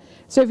Florida.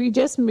 So if you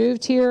just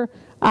moved here,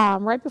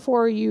 right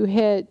before you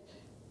hit,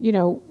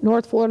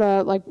 North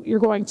Florida, like you're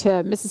going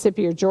to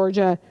Mississippi or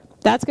Georgia,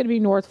 that's going to be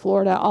North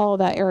Florida, all of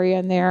that area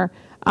in there.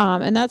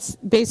 And that's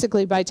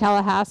basically by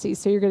Tallahassee,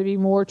 so you're going to be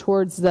more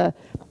towards the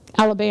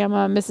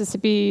Alabama,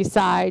 Mississippi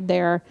side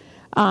there.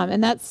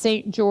 And that's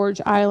St. George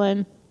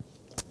Island,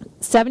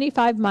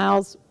 75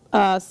 miles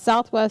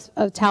southwest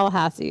of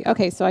Tallahassee.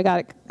 Okay, so I got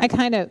it. I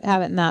kind of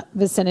have it in that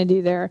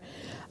vicinity there.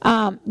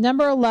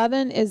 Number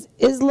 11 is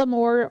Isla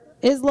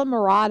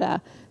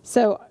Morada.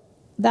 So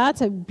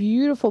that's a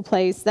beautiful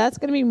place. That's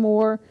going to be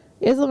more,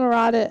 Isla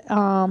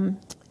Morada,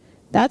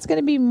 that's going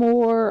to be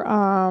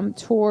more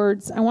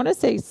towards, I want to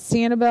say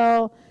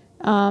Sanibel.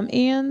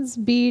 Ann's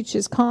Beach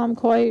is calm,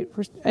 quiet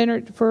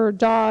for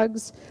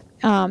dogs.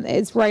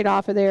 It's right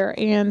off of there.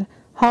 And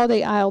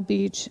Holiday Isle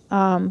Beach,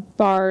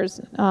 bars,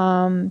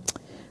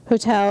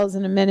 hotels,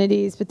 and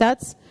amenities. But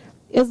that's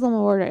Isla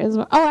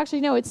Morada. Oh,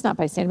 actually, no, it's not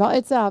by Sanibel.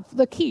 It's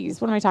the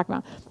Keys. What am I talking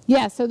about?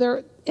 Yeah,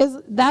 so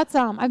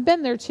I've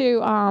been there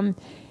too.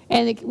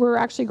 And we're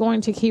actually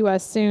going to Key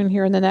West soon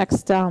here in the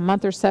next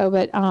month or so.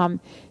 But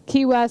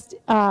Key West,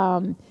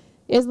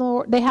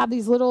 they have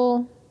these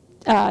little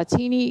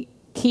teeny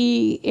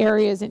key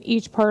areas in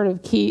each part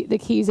of the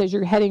Keys as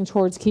you're heading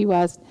towards Key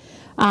West,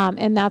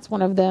 and that's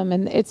one of them,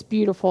 and it's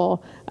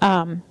beautiful.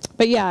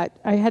 But yeah,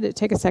 I had to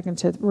take a second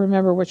to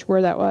remember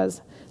where that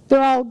was.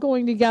 They're all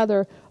going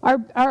together.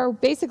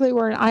 Basically,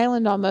 we're an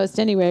island almost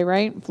anyway,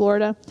 right?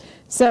 Florida.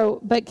 So,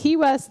 but Key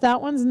West,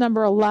 that one's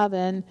number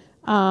 11,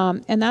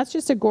 and that's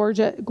just a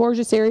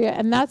gorgeous area,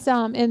 and that's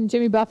in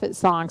Jimmy Buffett's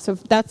song. So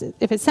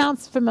if it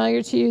sounds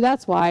familiar to you,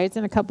 that's why it's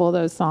in a couple of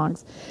those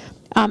songs.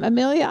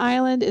 Amelia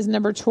Island is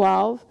number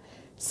 12.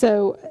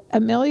 So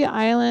Amelia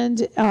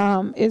Island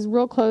is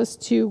real close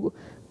to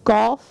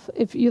golf,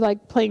 if you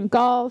like playing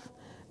golf.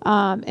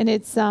 And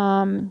it's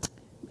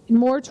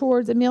more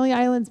towards, Amelia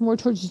Island's more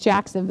towards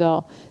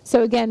Jacksonville.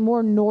 So again,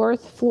 more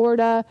North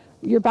Florida.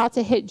 You're about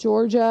to hit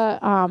Georgia,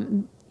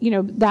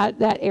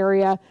 that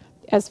area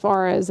as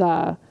far as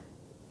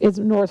is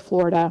North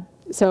Florida.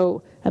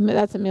 So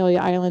that's Amelia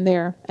Island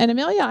there. And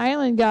Amelia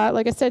Island got,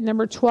 like I said,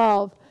 number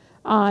 12.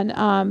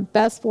 On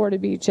best Florida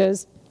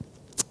beaches.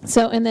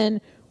 So, and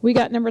then we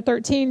got number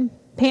 13,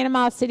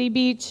 Panama City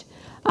Beach.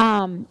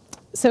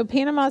 So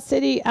Panama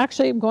City,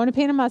 actually I'm going to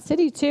Panama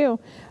City too.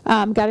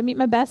 Got to meet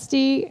my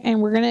bestie,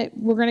 and we're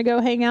gonna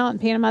go hang out in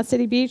Panama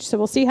City Beach. So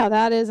we'll see how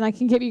that is, and I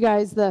can give you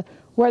guys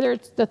whether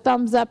it's the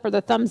thumbs up or the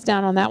thumbs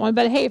down on that one.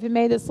 But hey, if it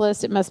made this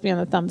list, it must be on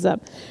the thumbs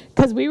up,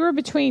 because we were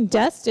between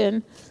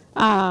Destin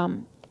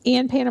and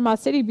Panama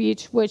City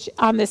Beach, which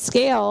on the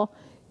scale,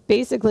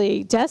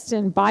 basically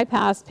Destin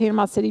bypassed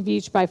Panama City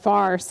Beach by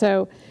far.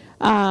 So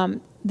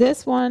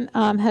this one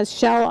has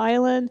Shell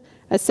Island,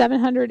 a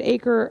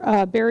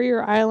 700-acre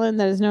barrier island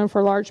that is known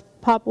for a large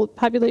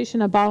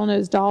population of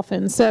bottlenose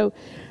dolphins. So,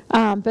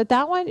 but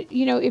that one,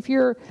 you know, if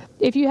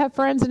you have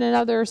friends in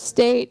another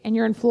state and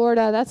you're in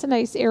Florida, that's a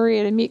nice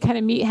area to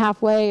meet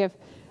halfway. If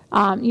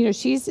you know,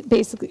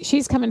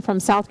 she's coming from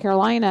South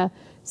Carolina,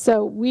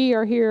 so we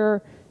are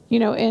here, you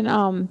know,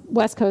 in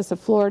west coast of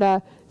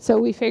Florida. So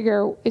we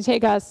figure it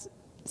take us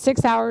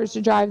 6 hours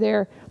to drive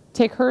there,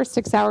 take her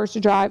 6 hours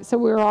to drive. So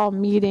we're all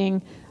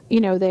meeting,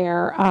 you know,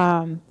 there.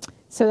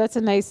 So that's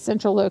a nice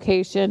central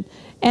location.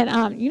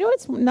 And you know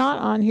what's not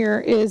on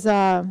here is,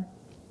 let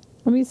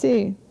me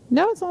see.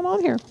 No, it's not on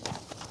here.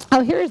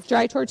 Oh, here is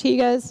Dry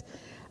Tortugas.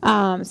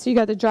 So you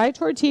got the Dry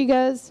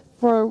Tortugas,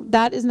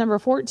 that is number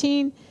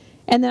 14.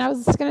 And then I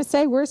was just going to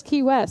say, where's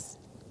Key West?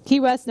 Key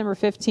West, number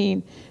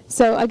 15.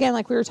 So again,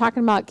 like we were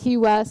talking about Key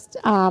West,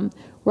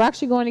 we're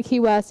actually going to Key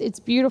West. It's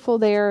beautiful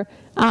there.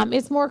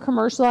 It's more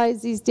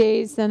commercialized these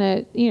days than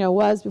it, you know,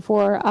 was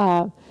before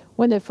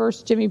when the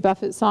first Jimmy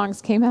Buffett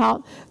songs came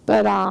out.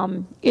 But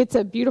it's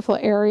a beautiful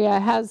area.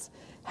 It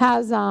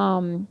has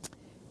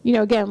you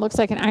know, again, looks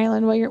like an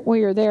island while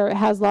you're there. It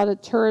has a lot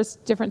of tourists,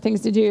 different things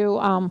to do,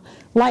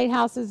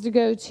 lighthouses to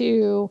go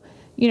to,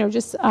 you know,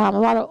 just a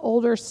lot of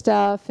older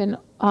stuff and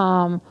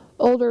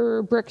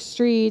older brick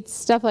streets,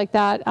 stuff like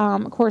that.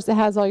 Of course, it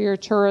has all your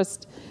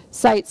tourist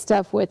site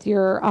stuff with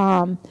your,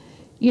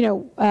 you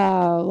know,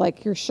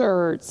 like your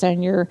shirts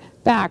and your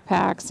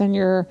backpacks and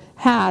your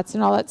hats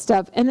and all that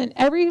stuff. And then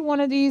every one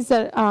of these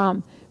that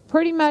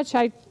pretty much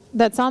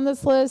that's on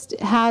this list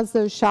has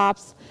those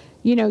shops.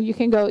 You know, you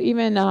can go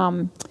even,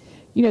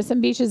 you know, some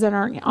beaches that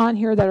aren't on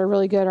here that are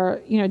really good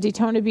are, you know,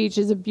 Daytona Beach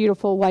is a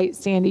beautiful white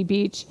sandy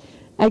beach.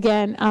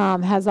 Again,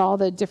 has all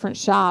the different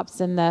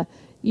shops and the,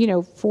 you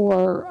know,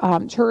 for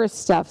tourist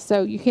stuff.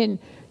 So you can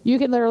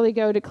literally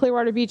go to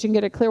Clearwater Beach and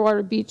get a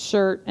Clearwater Beach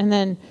shirt and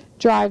then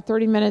drive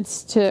 30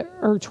 minutes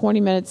or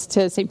 20 minutes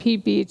to St.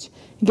 Pete Beach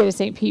and get a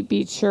St. Pete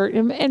Beach shirt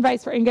and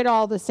vice versa, and get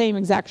all the same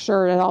exact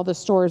shirt at all the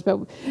stores.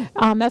 But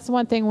that's the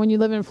one thing, when you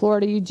live in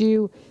Florida, you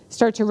do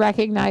start to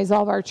recognize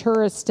all of our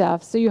tourist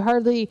stuff. So you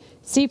hardly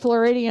see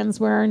Floridians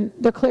wearing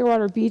the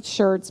Clearwater Beach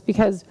shirts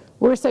because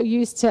we're so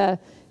used to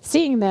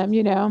seeing them,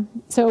 you know.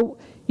 So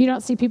you don't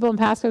see people in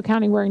Pasco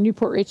County wearing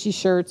Newport Richie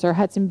shirts or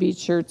Hudson Beach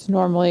shirts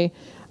normally.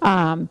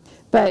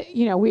 But,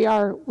 you know, we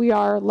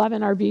are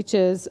loving our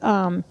beaches.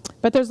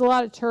 But there's a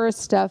lot of tourist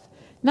stuff,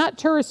 not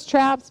tourist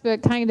traps,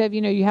 but kind of, you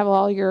know, you have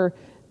all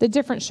the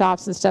different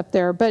shops and stuff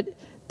there. But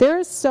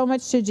there's so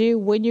much to do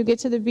when you get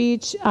to the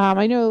beach.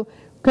 I know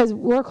because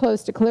we're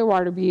close to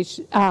Clearwater Beach.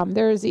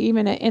 There's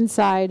even an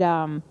inside,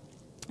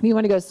 if you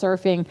want to go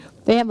surfing,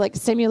 they have like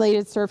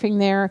simulated surfing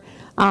there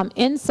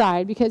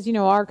inside, because, you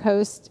know, our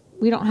coast,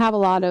 we don't have a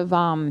lot of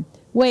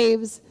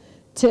waves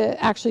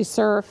to actually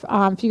surf.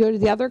 If you go to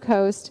the other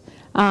coast,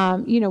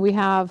 you know, we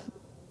have,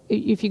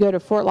 if you go to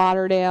Fort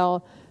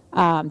Lauderdale,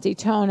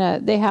 Daytona,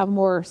 they have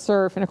more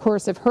surf. And of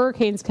course, if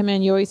hurricanes come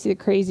in, you always see the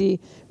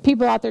crazy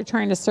people out there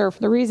trying to surf.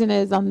 The reason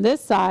is, on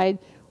this side,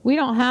 we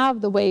don't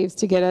have the waves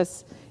to get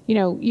us. You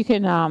know, you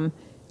can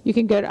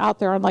go out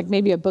there on like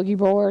maybe a boogie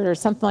board or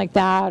something like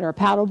that, or a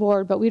paddle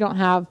board, but we don't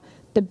have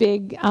the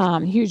big,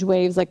 huge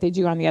waves like they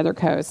do on the other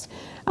coast.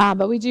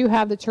 But we do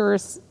have the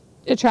tourist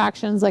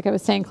attractions. Like I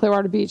was saying,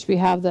 Clearwater Beach, we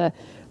have the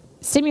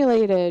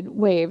simulated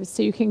waves,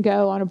 so you can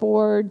go on a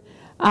board.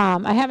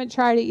 I haven't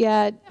tried it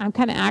yet. I'm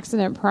kind of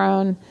accident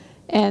prone,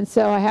 and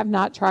so I have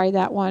not tried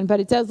that one, but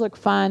it does look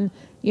fun.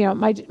 You know,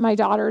 my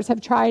daughters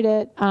have tried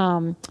it,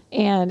 and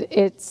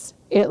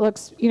it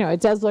looks, you know, it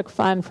does look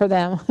fun for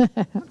them.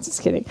 I'm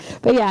just kidding.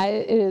 But yeah,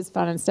 it is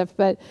fun and stuff.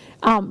 But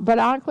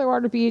on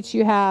Clearwater Beach,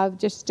 you have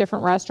just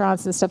different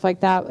restaurants and stuff like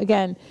that.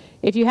 Again,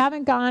 if you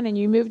haven't gone and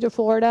you moved to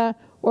Florida,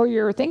 or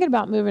you're thinking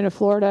about moving to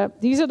Florida,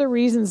 these are the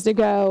reasons to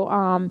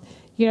go.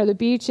 You know, the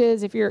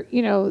beaches, if you're,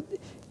 you know,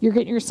 you're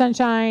getting your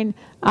sunshine.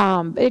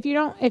 If you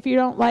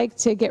don't like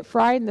to get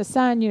fried in the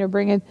sun, you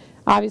know,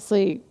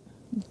 obviously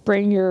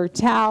bring your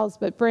towels,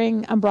 but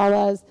bring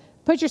umbrellas,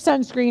 put your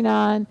sunscreen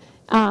on.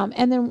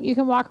 And then you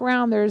can walk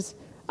around. There's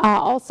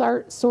all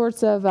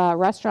sorts of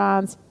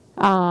restaurants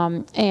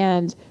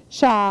and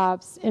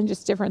shops and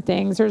just different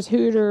things. There's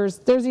Hooters.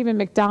 There's even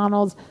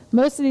McDonald's.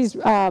 Most of these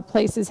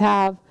places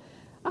have,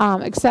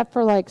 except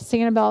for like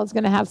Sanibel is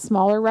going to have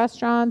smaller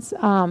restaurants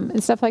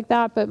and stuff like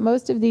that. But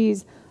most of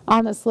these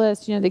on this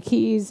list, you know, the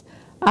Keys,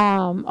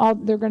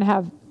 they're going to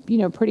have, you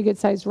know, pretty good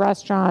sized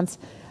restaurants.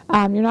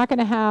 You're not going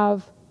to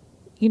have,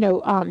 you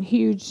know,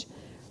 huge.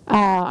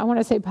 I want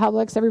to say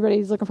Publix.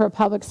 Everybody's looking for a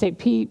Publix. St.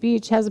 Pete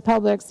Beach has a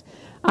Publix.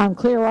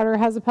 Clearwater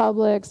has a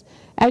Publix.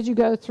 As you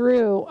go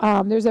through,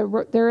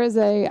 there is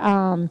a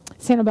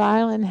Sanibel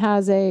Island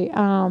has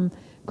a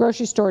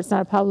grocery store. It's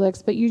not a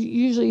Publix, but you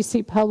usually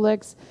see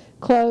Publix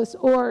close,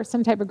 or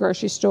some type of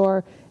grocery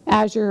store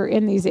as you're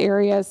in these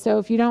areas. So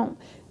if you don't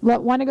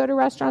want to go to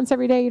restaurants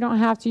every day, you don't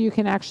have to. You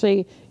can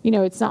actually, you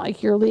know, it's not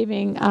like you're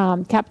leaving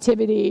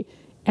captivity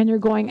and you're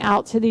going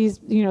out to these,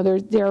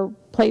 there are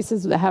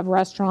places that have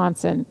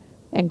restaurants and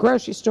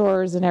grocery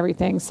stores and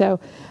everything. So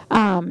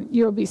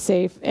you'll be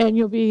safe and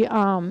you'll be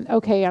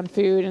okay on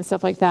food and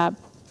stuff like that.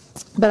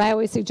 But I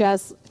always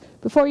suggest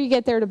before you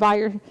get there to buy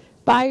your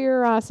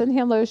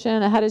suntan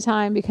lotion ahead of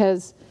time,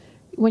 because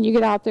when you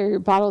get out there, your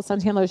bottle of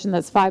suntan lotion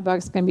that's $5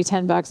 is going to be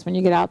 $10 when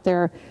you get out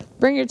there.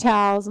 Bring your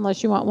towels,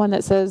 unless you want one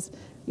that says,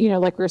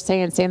 like we were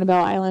saying, Sanibel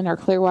Island or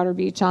Clearwater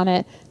Beach on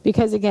it,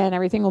 because again,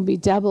 everything will be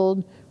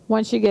doubled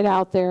once you get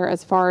out there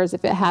as far as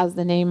if it has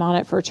the name on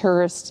it for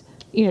tourist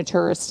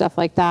stuff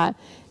like that,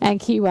 and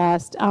Key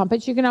West.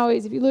 But you can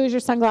always, if you lose your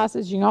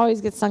sunglasses, you can always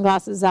get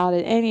sunglasses out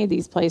at any of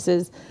these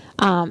places,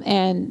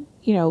 and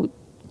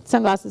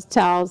sunglasses,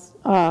 towels,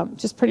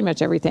 just pretty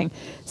much everything.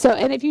 So,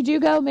 and if you do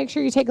go, make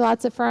sure you take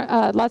lots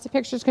of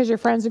pictures, because your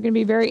friends are going to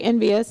be very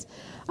envious.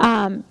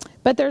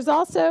 But there's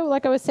also,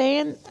 like I was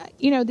saying,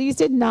 these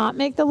did not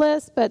make the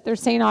list, but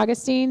there's St.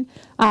 Augustine.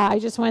 I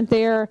just went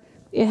there.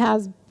 It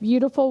has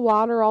beautiful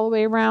water all the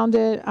way around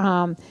it.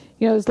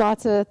 There's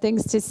lots of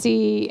things to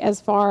see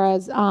as far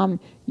as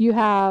you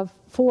have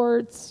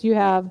forts, you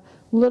have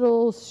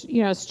little,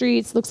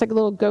 streets. Looks like a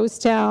little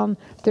ghost town.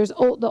 There's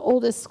the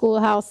oldest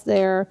schoolhouse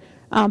there.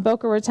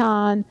 Boca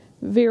Raton,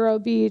 Vero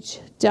Beach,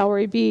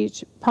 Delray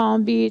Beach,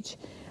 Palm Beach,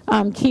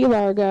 Key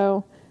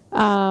Largo,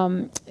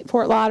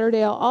 Fort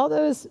Lauderdale, all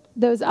those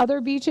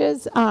other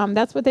beaches.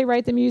 That's what they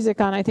write the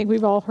music on. I think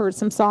we've all heard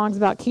some songs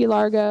about Key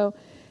Largo,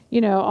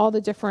 all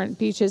the different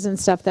beaches and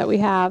stuff that we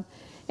have.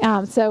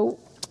 So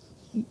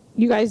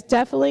you guys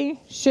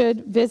definitely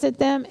should visit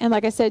them. And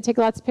like I said, take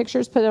lots of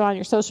pictures, put them on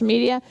your social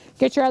media,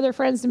 get your other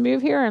friends to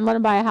move here and let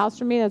them buy a house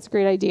from me. That's a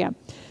great idea.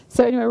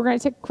 So anyway, we're going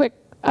to take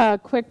a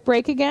quick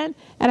break again.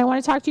 And I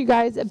want to talk to you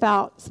guys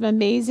about some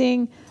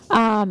amazing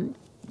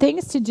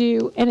things to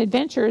do and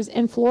adventures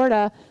in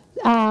Florida.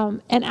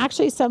 And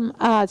actually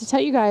to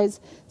tell you guys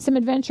some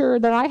adventure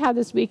that I had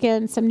this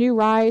weekend, some new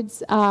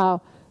rides,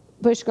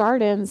 Busch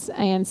Gardens.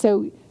 And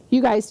so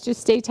you guys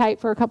just stay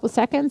tight for a couple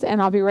seconds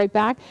and I'll be right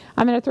back.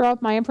 I'm going to throw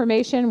up my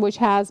information, which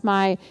has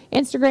my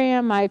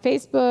Instagram, my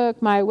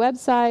Facebook, my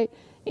website,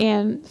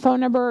 and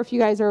phone number. If you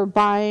guys are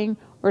buying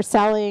or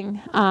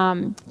selling,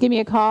 give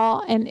me a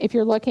call. And if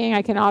you're looking,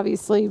 I can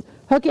obviously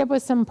hook you up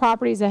with some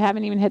properties that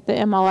haven't even hit the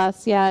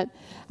MLS yet.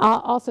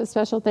 Also,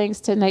 special thanks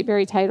to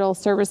Nightberry Title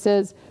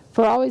Services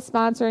for always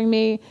sponsoring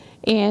me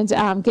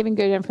and giving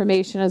good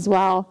information as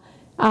well.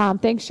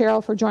 Thanks,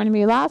 Cheryl, for joining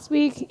me last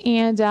week.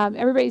 And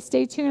everybody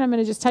stay tuned. I'm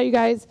going to just tell you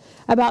guys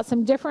about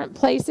some different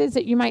places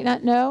that you might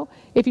not know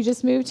if you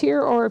just moved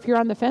here or if you're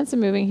on the fence of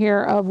moving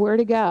here, of where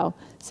to go.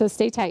 So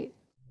stay tight.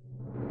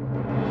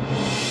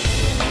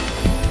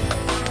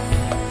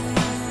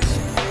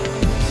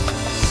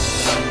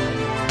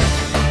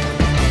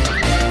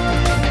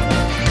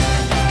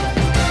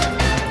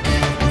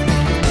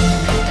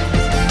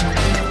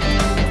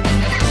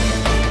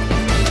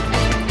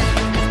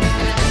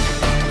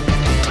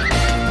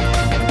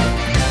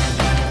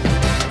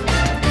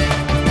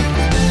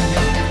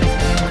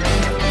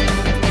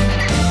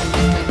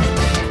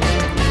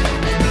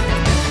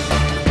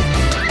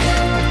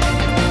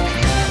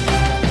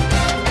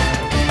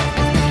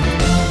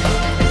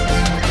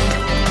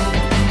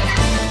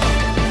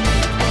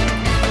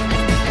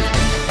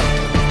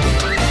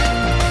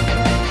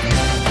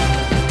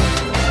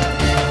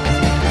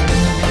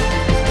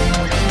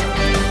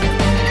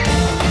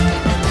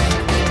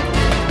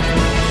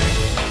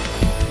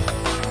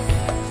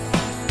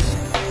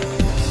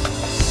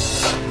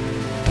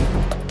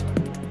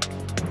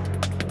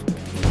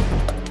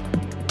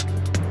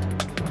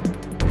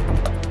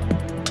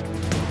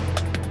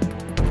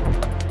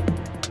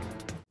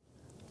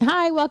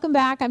 Hi, welcome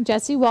back. I'm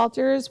Jessie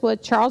Walters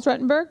with Charles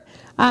Rutenberg.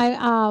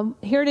 I'm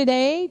here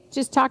today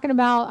just talking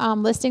about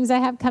listings I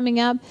have coming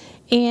up.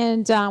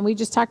 And we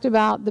just talked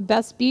about the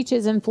best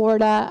beaches in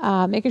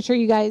Florida, making sure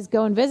you guys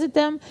go and visit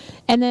them.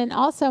 And then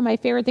also my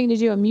favorite thing to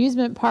do,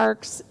 amusement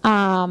parks,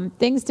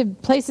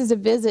 places to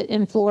visit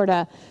in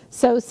Florida.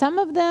 So some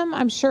of them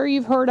I'm sure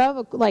you've heard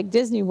of, like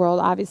Disney World,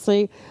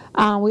 obviously.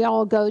 We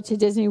all go to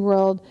Disney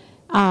World.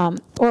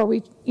 Or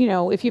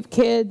if you have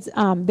kids,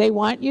 they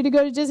want you to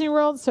go to Disney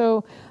World.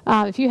 So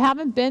if you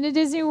haven't been to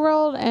Disney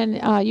World,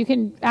 and you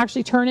can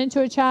actually turn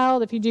into a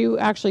child if you do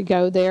actually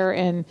go there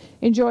and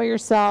enjoy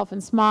yourself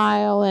and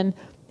smile and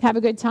have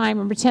a good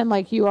time and pretend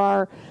like you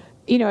are,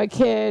 a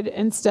kid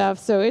and stuff.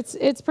 So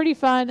it's pretty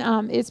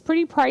fun. It's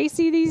pretty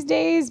pricey these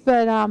days,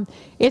 but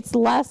it's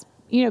less,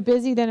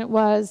 busy than it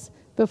was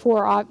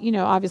before,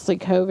 obviously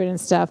COVID and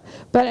stuff.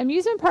 But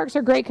amusement parks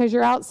are great because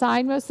you're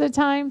outside most of the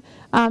time.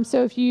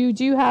 So if you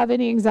do have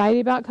any anxiety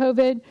about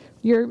COVID,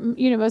 you're,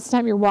 most of the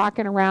time you're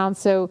walking around.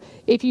 So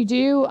if you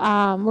do,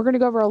 we're going to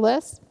go over a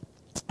list.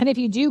 And if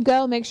you do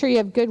go, make sure you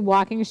have good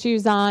walking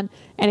shoes on.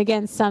 And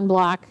again,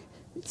 sunblock.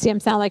 See,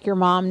 I'm sounding like your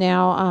mom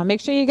now.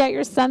 Make sure you got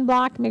your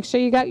sunblock. Make sure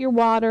you got your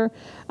water.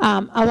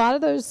 A lot of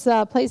those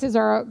places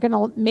are going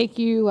to make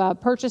you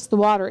purchase the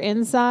water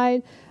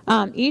inside.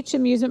 Each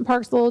amusement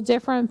park's a little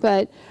different,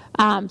 but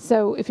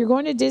so if you're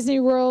going to Disney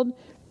World,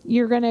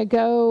 you're going to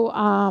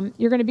go,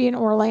 you're going to be in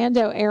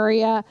Orlando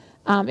area.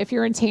 If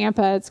you're in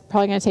Tampa, it's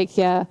probably going to take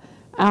you,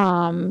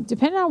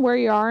 depending on where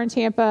you are in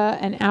Tampa,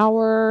 an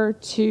hour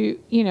to,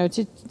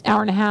 to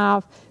hour and a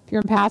half. If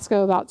you're in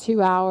Pasco, about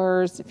 2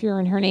 hours. If you're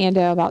in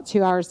Hernando, about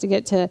 2 hours to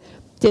get to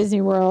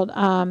Disney World.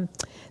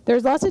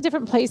 There's lots of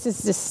different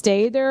places to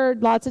stay there,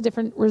 lots of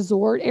different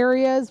resort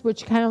areas,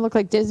 which kind of look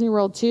like Disney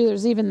World too.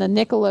 There's even the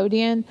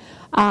Nickelodeon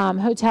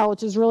hotel,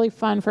 which is really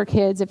fun for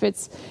kids. If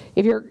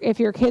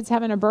your kid's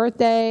having a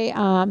birthday,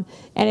 and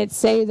it's,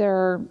 say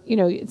they're,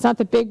 it's not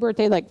the big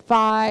birthday like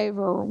 5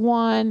 or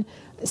 1,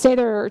 say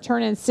they're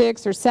turning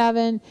 6 or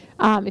 7.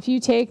 If you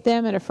take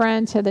them and a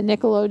friend to the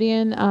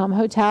Nickelodeon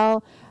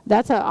hotel,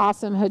 that's an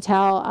awesome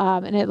hotel,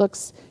 and it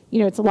looks,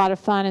 it's a lot of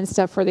fun and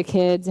stuff for the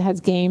kids. It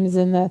has games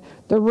in the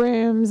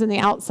rooms and the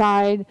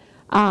outside,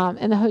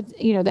 and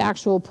the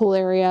actual pool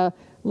area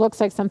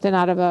looks like something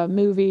out of a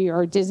movie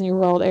or Disney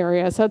World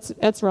area. So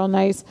that's real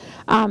nice.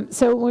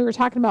 So when we were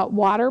talking about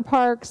water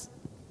parks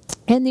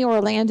in the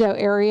Orlando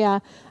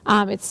area,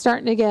 it's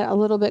starting to get a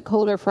little bit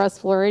colder for us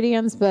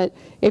Floridians, but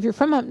if you're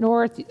from up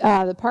north,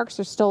 the parks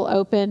are still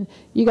open.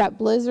 You got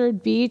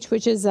Blizzard Beach,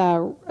 which is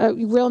a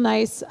real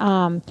nice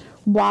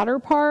water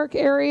park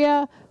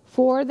area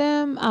for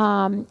them,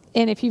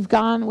 and if you've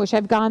gone, which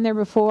I've gone there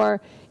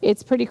before,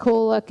 it's pretty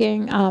cool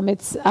looking.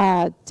 It's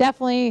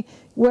definitely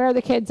wear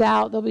the kids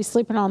out. They'll be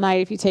sleeping all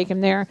night if you take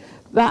them there.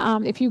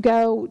 But if you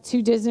go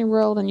to Disney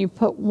World and you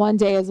put one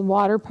day as a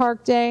water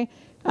park day,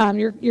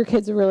 your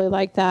kids will really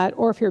like that.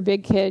 Or if you're a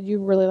big kid,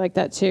 you really like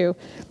that too.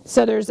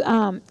 So there's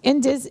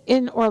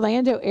in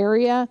Orlando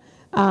area.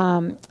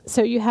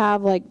 So you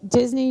have like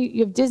you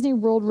have Disney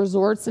World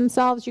resorts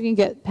themselves. You can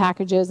get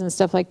packages and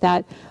stuff like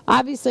that.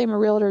 Obviously, I'm a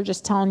realtor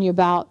just telling you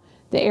about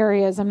the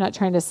areas. I'm not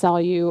trying to sell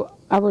you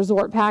a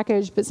resort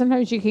package, but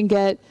sometimes you can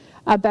get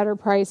a better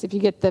price if you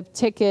get the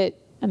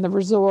ticket and the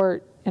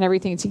resort and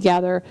everything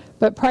together,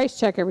 but price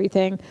check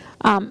everything.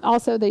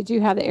 Also, they do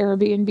have the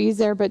Airbnbs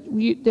there, but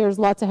there's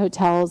lots of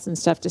hotels and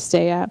stuff to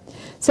stay at.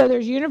 So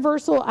there's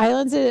Universal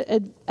Islands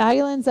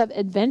of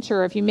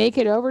Adventure. If you make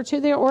it over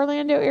to the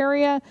Orlando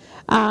area,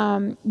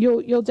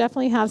 you'll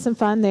definitely have some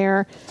fun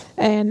there.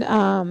 And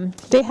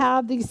they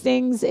have these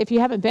things, if you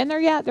haven't been there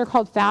yet, they're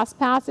called Fast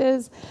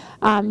Passes.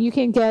 You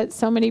can get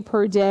so many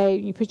per day.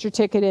 You put your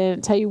ticket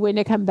in, tell you when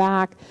to come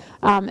back.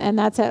 And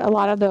that's at a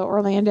lot of the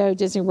Orlando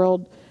Disney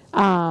World,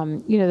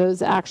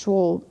 those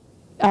actual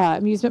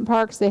amusement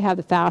parks. They have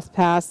the Fast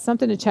Pass,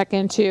 something to check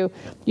into.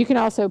 You can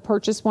also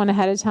purchase one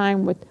ahead of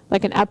time with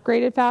like an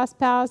upgraded Fast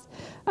Pass,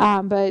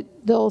 but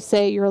they'll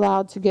say you're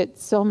allowed to get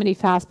so many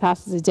Fast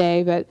Passes a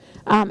day. But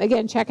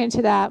again, check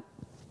into that.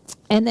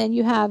 And then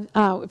you have,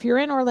 if you're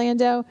in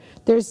Orlando,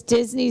 there's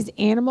Disney's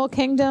Animal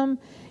Kingdom,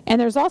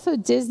 and there's also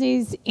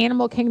Disney's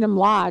Animal Kingdom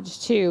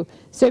Lodge too.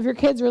 So if your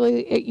kids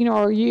really,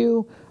 or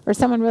you or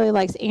someone really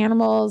likes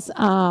animals,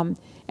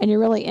 and you're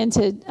really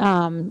into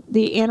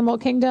the Animal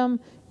Kingdom,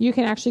 you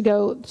can actually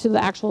go to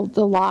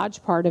the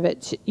lodge part of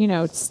it, to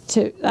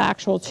the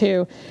actual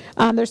too.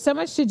 There's so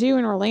much to do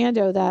in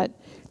Orlando that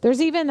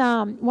there's even,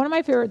 one of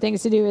my favorite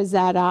things to do is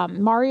that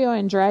Mario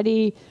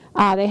Andretti,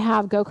 they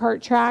have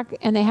go-kart track,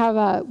 and they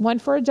have one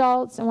for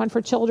adults and one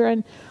for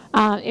children.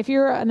 If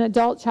you're an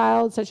adult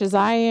child, such as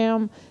I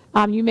am,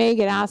 you may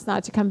get asked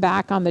not to come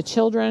back on the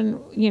children,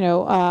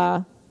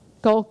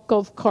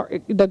 golf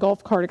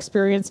cart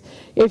experience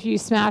if you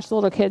smash the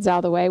little kids out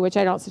of the way, which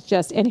I don't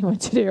suggest anyone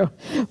to do.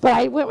 But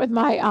I went with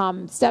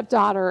my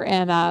stepdaughter,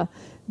 and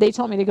they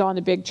told me to go on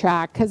the big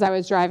track because I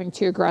was driving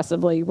too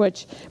aggressively.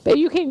 But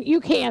you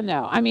can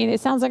though. I mean, it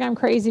sounds like I'm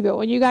crazy, but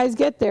when you guys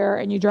get there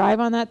and you drive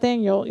on that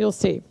thing, you'll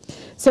see.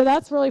 So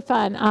that's really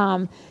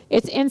fun.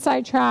 It's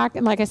inside track,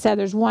 and like I said,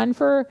 there's one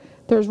for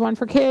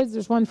kids,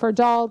 there's one for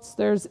adults,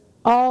 there's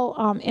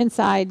all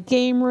inside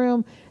game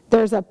room.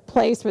 There's a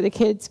place where the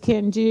kids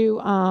can do,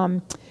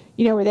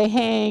 where they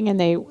hang and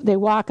they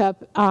walk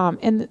up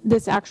in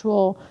this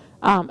actual,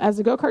 as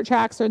the go-kart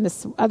tracks are in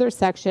this other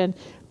section,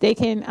 they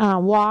can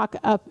walk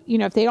up,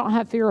 if they don't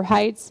have fear of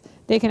heights,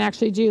 they can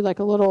actually do like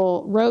a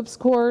little ropes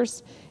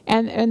course.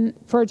 And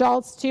for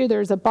adults too,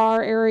 there's a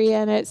bar area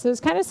in it. So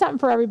it's kind of something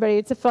for everybody.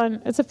 It's a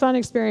fun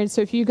experience.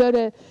 So if you go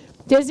to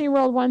Disney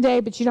World one day,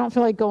 but you don't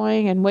feel like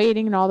going and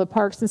waiting in all the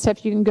parks and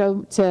stuff, you can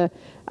go to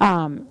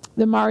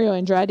the Mario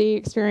Andretti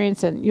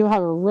experience, and you'll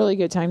have a really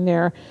good time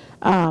there.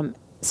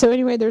 So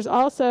anyway, there's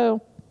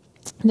also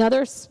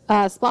another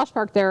splash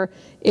park there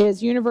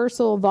is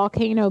Universal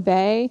Volcano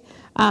Bay.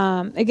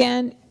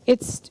 Again,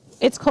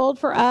 it's cold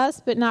for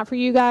us, but not for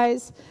you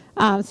guys.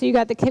 So you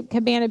got the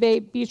Cabana Bay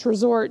Beach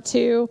Resort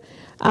too.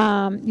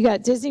 You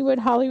got Disneywood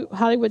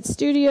Hollywood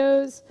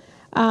Studios.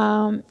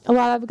 A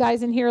lot of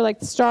guys in here like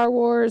the Star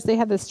Wars. They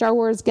have the Star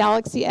Wars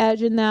Galaxy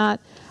Edge in that.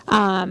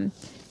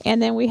 And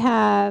then we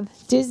have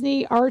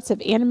Disney Arts of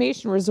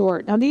Animation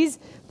Resort. Now these,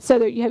 so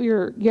that you have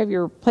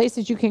your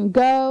places you can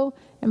go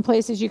and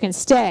places you can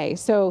stay.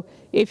 So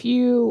if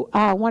you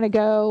want to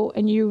go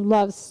and you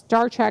love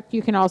Star Trek,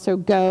 you can also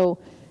go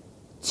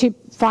to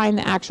find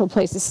the actual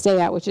place to stay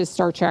at, which is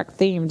Star Trek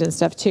themed and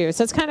stuff too.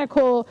 So it's kind of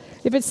cool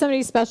if it's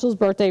somebody special's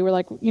birthday. We're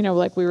like,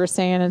 like we were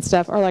saying and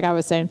stuff, or like I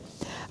was saying.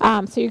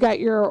 So you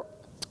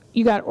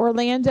got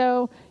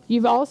Orlando.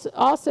 You've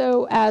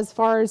also, as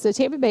far as the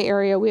Tampa Bay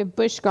area, we have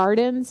Busch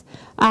Gardens.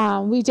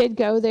 We did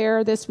go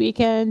there this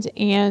weekend,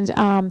 and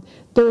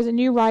there was a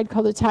new ride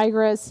called the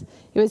Tigress.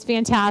 It was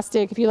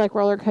fantastic. If you like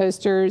roller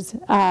coasters,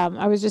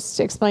 I was just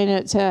explaining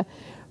it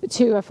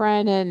to a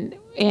friend,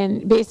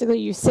 and basically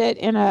you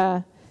sit,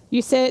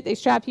 they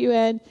strap you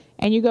in,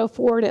 and you go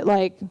forward at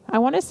like, I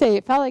want to say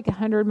it felt like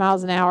 100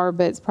 miles an hour,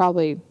 but it's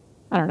probably,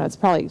 I don't know, it's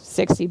probably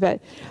 60,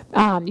 but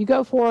you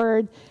go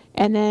forward,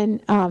 and then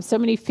so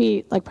many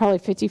feet, like probably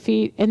 50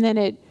 feet, and then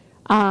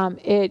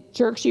it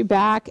jerks you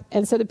back,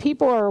 and so the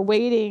people are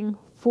waiting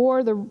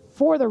for the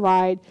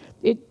ride.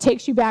 It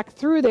takes you back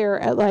through there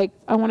at like,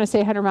 I want to say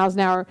 100 miles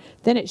an hour,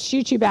 then it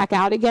shoots you back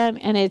out again,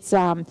 and it's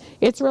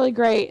really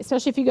great,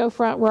 especially if you go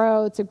front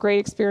row. It's a great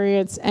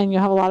experience, and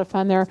you'll have a lot of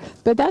fun there.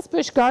 But that's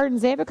Busch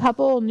Gardens. They have a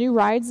couple new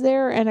rides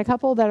there, and a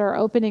couple that are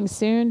opening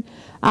soon.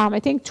 I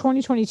think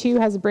 2022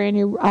 has a brand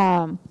new,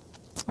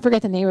 I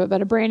forget the name of it,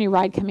 but a brand new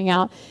ride coming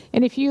out.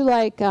 And if you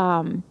like,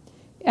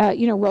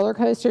 roller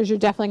coasters, you're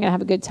definitely going to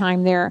have a good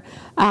time there.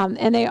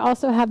 And they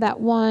also have that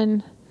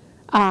one,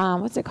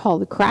 what's it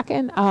called? The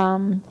Kraken?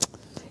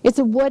 It's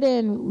a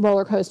wooden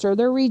roller coaster.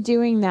 They're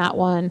redoing that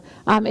one.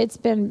 It's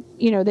been,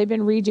 they've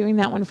been redoing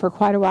that one for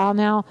quite a while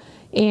now.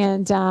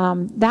 And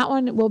that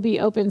one will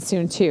be open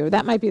soon too.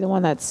 That might be the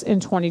one that's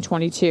in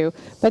 2022.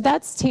 But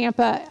that's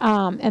Tampa,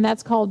 and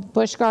that's called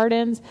Busch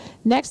Gardens.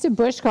 Next to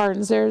Busch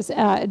Gardens, there's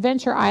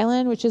Adventure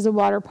Island, which is a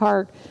water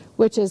park,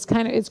 which is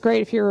it's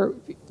great if you're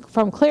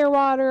from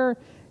Clearwater,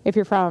 if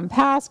you're from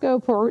Pasco,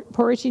 Port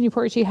Richey,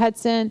 Newport Richey,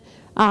 Hudson,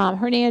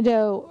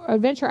 Hernando.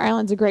 Adventure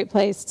Island's a great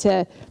place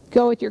to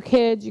go with your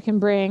kids. You can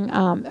bring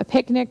a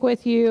picnic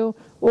with you,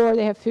 or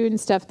they have food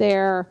and stuff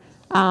there.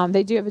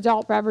 They do have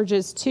adult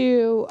beverages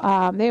too.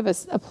 They have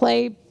a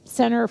play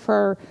center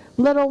for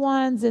little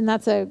ones, and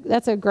that's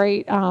a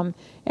great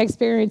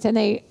experience.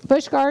 And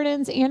Busch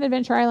Gardens and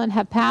Adventure Island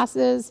have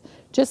passes,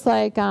 just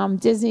like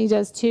Disney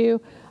does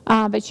too.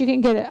 But you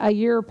can get a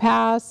year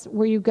pass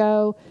where you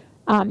go.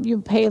 You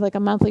pay like a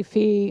monthly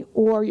fee,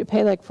 or you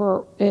pay like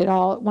for it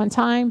all at one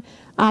time.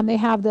 They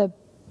have the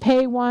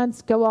pay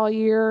once, go all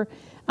year.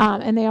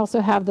 And they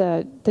also have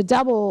the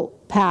double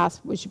pass,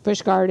 which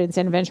Busch Gardens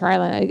and Adventure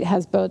Island, it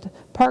has both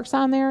parks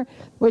on there,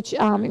 which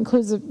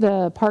includes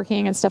the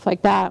parking and stuff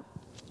like that.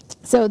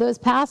 So those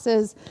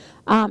passes,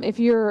 if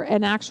you're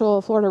an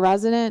actual Florida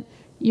resident,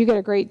 you get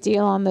a great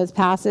deal on those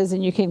passes,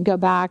 and you can go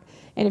back.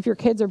 And if your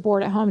kids are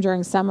bored at home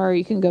during summer,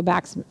 you can go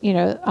back,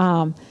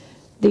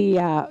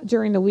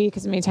 during the week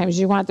as many times as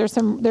you want. There's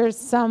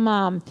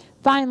some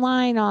fine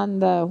line on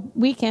the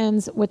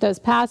weekends with those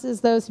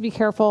passes, though, so be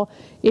careful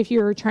if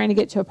you're trying to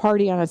get to a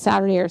party on a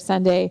Saturday or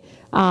Sunday.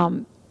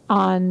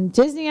 On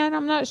Disney,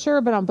 I'm not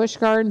sure, but on Busch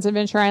Gardens,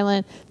 Adventure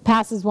Island,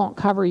 passes won't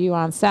cover you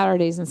on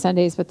Saturdays and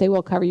Sundays, but they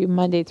will cover you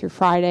Monday through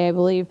Friday, I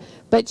believe.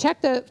 But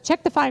check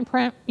the fine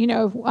print.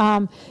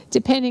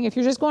 Depending if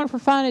you're just going for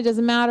fun, it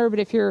doesn't matter. But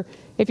if you're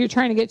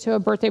trying to get to a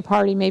birthday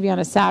party, maybe on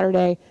a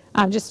Saturday,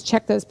 just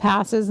check those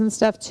passes and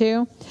stuff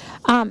too.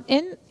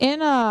 In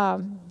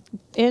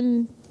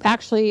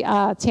actually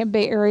Tampa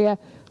Bay area,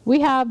 we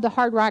have the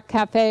Hard Rock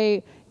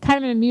Cafe, kind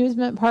of an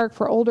amusement park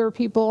for older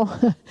people.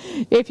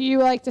 If you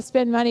like to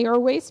spend money or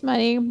waste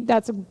money,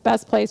 that's the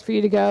best place for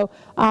you to go.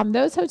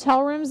 Those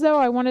hotel rooms, though,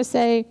 I want to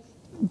say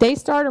they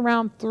start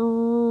around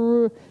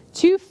 $250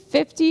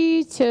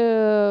 to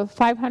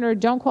 $500.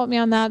 Don't quote me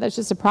on that. That's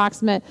just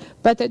approximate.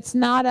 But it's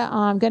not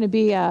going to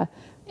be a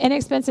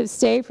inexpensive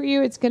stay for you.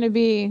 You're going to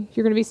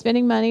be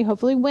spending money,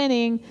 hopefully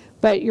winning,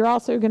 but you're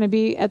also going to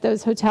be at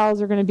those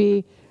hotels are going to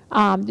be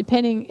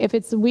depending if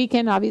it's the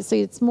weekend, obviously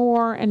it's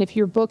more. And if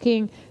you're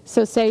booking,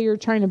 so say you're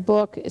trying to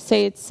book,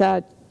 say it's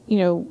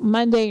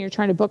Monday and you're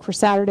trying to book for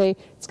Saturday,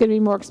 it's going to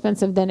be more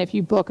expensive than if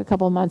you book a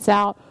couple of months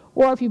out,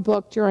 or if you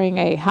book during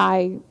a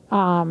high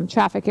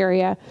traffic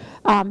area.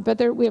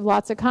 But we have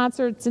lots of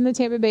concerts in the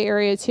Tampa Bay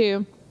area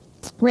too.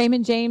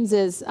 Raymond James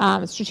is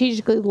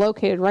strategically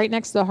located right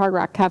next to the Hard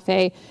Rock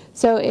Cafe.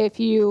 So if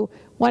you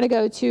want to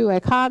go to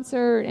a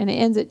concert and it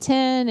ends at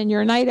 10 and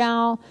you're a night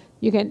owl,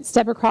 you can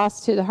step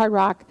across to the Hard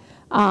Rock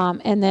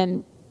and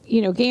then,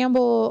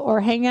 gamble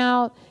or hang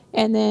out,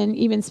 and then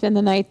even spend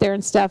the night there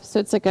and stuff. So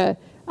it's like a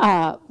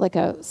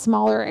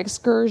smaller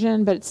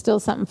excursion, but it's still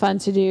something fun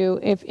to do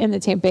if in the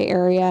Tampa Bay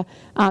area,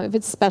 if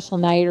it's a special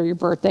night or your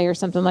birthday or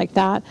something like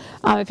that.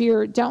 If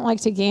you don't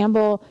like to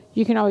gamble,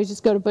 you can always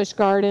just go to Busch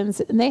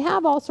Gardens, and they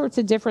have all sorts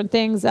of different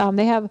things.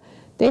 They have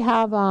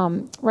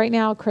right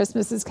now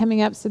Christmas is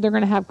coming up, so they're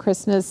going to have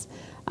Christmas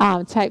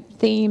type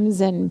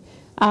themes, and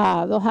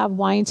they'll have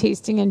wine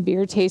tasting and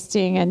beer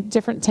tasting and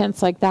different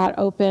tents like that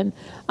open,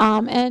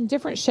 and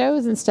different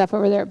shows and stuff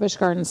over there at Busch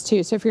Gardens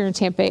too. So if you're in the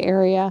Tampa Bay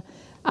area,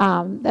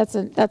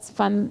 that's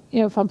fun,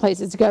 fun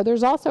places to go.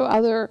 There's also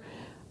other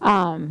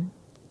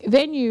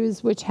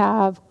venues which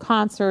have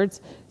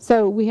concerts.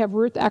 So we have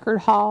Ruth Eckerd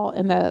Hall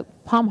in the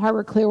Palm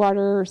Harbor,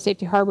 Clearwater,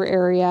 Safety Harbor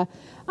area.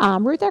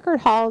 Ruth Eckerd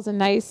Hall is a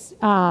nice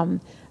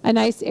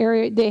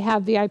area. They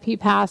have VIP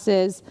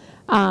passes.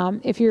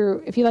 If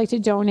you like to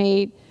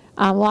donate,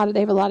 they have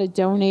a lot of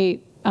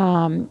donate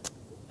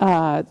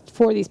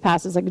for these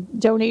passes, like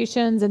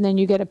donations, and then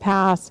you get a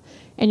pass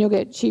and you'll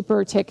get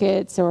cheaper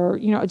tickets or,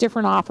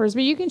 different offers.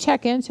 But you can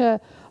check into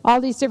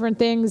all these different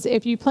things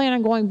if you plan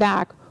on going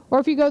back. Or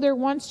if you go there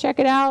once, check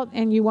it out,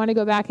 and you want to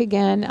go back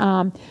again.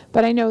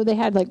 But I know they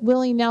had like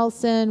Willie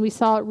Nelson. We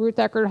saw at Ruth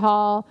Eckerd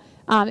Hall.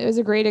 It was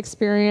a great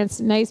experience.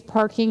 Nice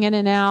parking in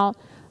and out.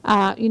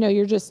 It's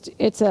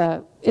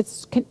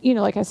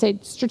like I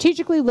said,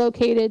 strategically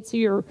located. So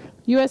you're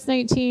US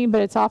 19,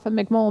 but it's off of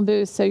McMullen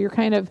Booth. So you're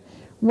kind of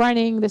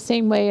running the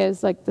same way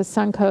as like the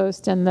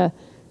Suncoast and the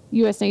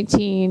US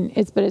 19.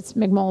 But it's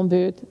McMullen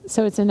Booth.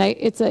 So it's an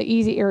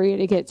easy area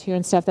to get to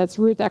and stuff. That's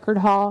Ruth Eckerd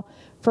Hall.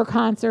 For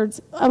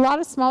concerts, a lot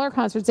of smaller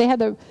concerts. They had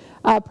the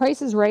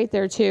Price is Right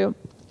there too.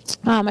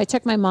 I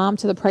took my mom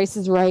to the Price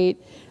is Right.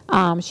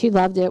 She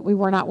loved it. We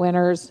were not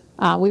winners.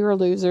 We were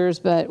losers,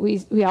 but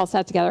we all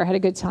sat together, had a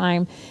good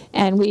time,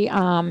 and we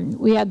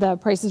had the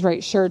Price is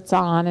Right shirts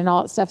on and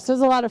all that stuff. So it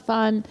was a lot of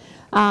fun.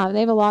 They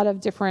have a lot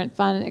of different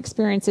fun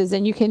experiences,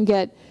 and you can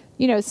get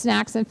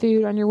snacks and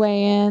food on your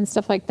way in,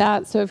 stuff like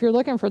that. So if you're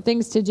looking for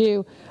things to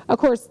do, of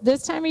course,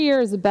 this time of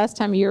year is the best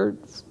time of year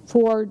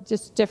for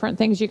just different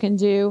things you can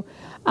do.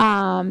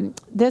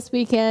 This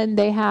weekend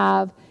they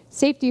have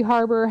Safety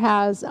Harbor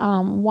has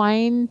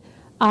wine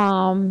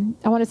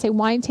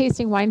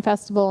tasting, wine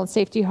festival in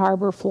Safety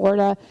Harbor,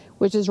 Florida,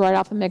 which is right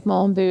off of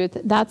McMullen Booth.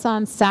 That's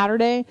on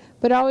Saturday,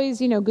 but always,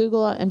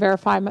 Google and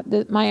verify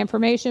my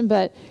information,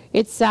 but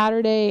it's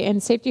Saturday,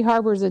 and Safety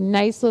Harbor is a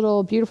nice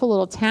little, beautiful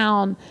little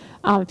town.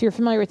 If you're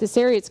familiar with this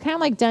area, it's kind of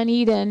like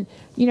Dunedin,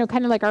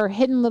 kind of like our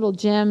hidden little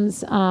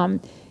gems,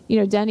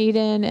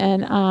 Dunedin,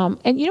 and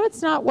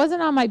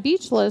wasn't on my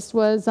beach list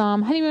was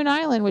Honeymoon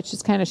Island, which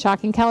is kind of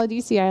shocking.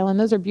 Caladesi Island,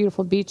 those are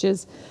beautiful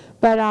beaches.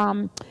 But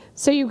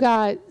so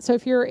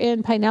if you're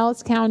in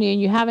Pinellas County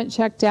and you haven't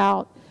checked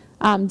out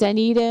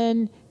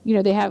Dunedin,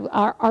 they have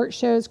art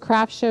shows,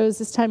 craft shows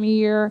this time of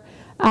year.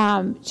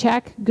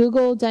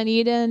 Google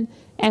Dunedin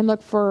and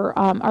look for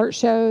art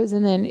shows.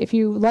 And then if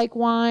you like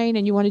wine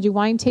and you want to do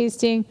wine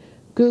tasting,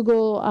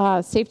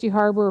 Google Safety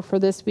Harbor for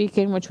this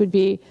weekend, which would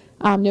be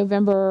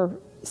November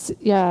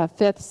 5th,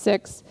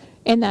 6th.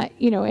 In that,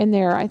 in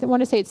there, I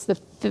want to say it's the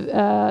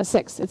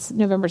 6th. It's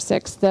November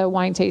 6th, the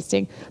wine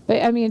tasting.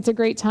 But I mean, it's a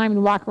great time to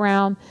walk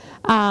around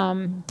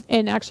and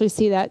actually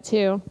see that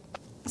too.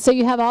 So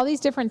you have all these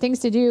different things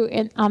to do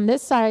on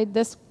this side,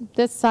 this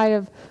side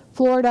of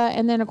Florida,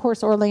 and then of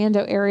course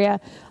Orlando area.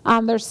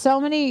 There's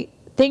so many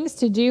things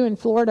to do in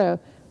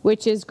Florida,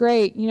 which is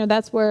great.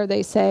 That's where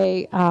they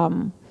say,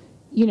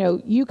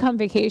 you come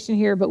vacation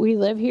here, but we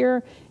live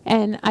here.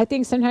 And I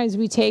think sometimes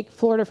we take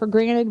Florida for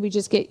granted. We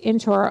just get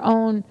into our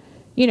own,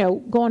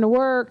 going to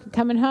work,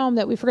 coming home,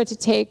 that we forget to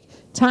take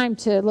time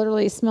to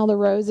literally smell the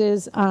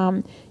roses.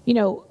 Some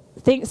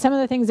of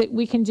the things that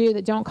we can do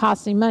that don't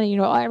cost any money.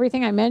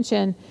 Everything I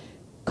mentioned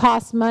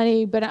costs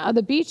money, but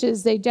the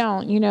beaches, they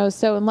don't.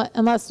 So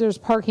unless there's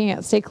parking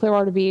at, say,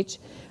 Clearwater Beach,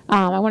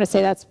 I want to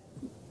say that's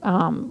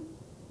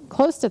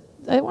close to,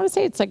 I want to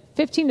say it's like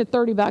 $15 to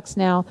 $30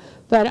 now.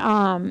 But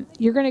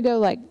you're going to go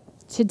like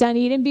to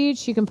Dunedin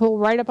Beach. You can pull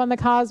right up on the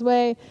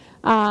causeway.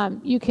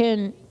 You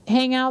can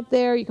hang out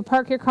there. You can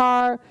park your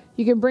car.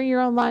 You can bring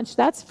your own lunch.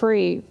 That's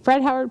free.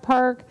 Fred Howard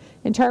Park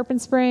in Tarpon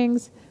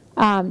Springs.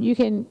 You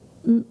can,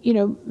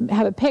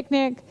 have a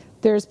picnic.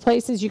 There's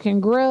places you can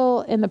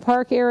grill in the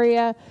park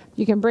area.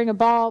 You can bring a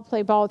ball,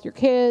 play ball with your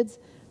kids.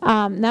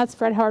 That's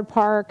Fred Howard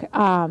Park.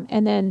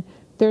 And then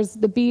there's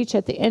the beach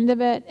at the end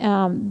of it.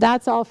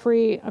 That's all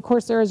free. Of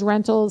course, there is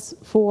rentals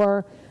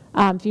for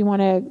if you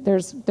want to.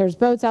 There's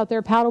boats out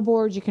there, paddle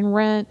boards you can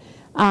rent.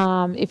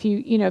 If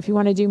you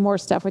want to do more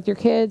stuff with your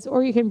kids,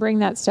 or you can bring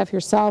that stuff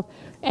yourself,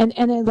 and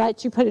then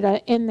let you put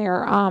it in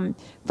there.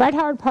 Fred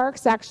Howard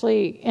Park's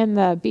actually in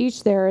the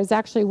beach. There is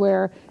actually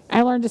where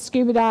I learned to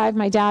scuba dive.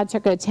 My dad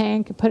took a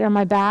tank, put it on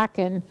my back,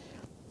 and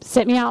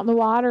set me out in the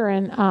water.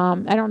 And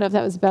I don't know if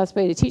that was the best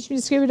way to teach me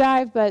to scuba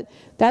dive, but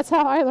that's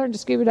how I learned to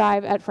scuba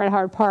dive at Fred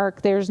Howard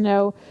Park. There's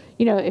no,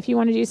 if you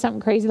want to do something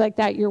crazy like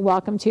that, you're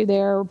welcome to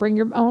there. Bring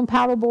your own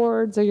paddle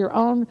boards or your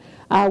own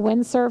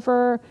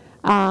windsurfer.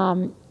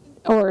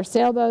 Or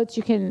sailboats.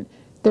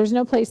 There's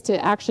no place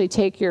to actually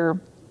take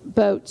your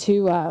boat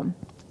to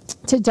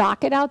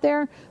dock it out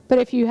there. But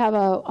if you have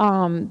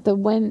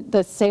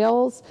the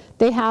sails,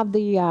 they have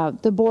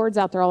the boards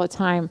out there all the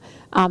time,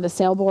 the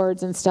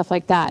sailboards and stuff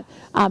like that.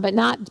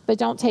 But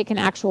don't take an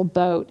actual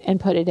boat and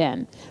put it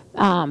in.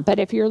 But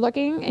if you're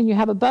looking and you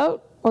have a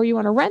boat, or you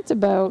want to rent a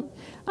boat,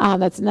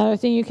 that's another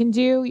thing you can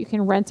do. You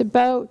can rent a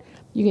boat.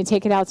 You can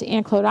take it out to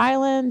Anclote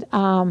Island.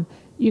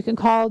 You can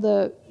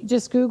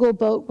just Google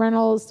boat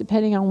rentals,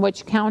 depending on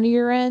which county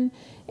you're in,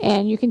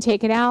 and you can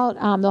take it out.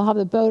 They'll have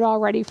the boat all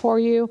ready for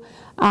you.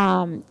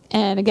 And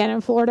again, in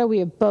Florida, we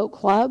have boat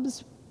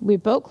clubs. We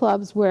have boat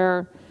clubs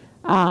where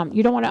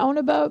You don't want to own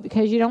a boat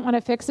because you don't want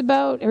to fix a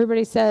boat.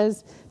 Everybody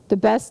says the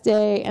best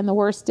day and the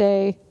worst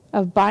day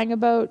of buying a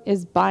boat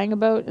is buying a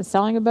boat and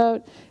selling a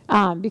boat,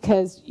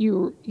 because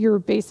you're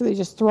basically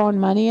just throwing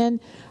money in.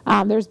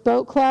 There's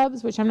boat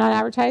clubs, which I'm not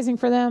advertising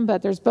for them,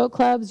 but there's boat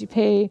clubs. You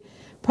pay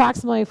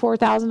approximately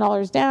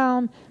 $4,000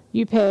 down.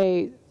 You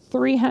pay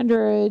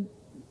 $300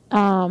 to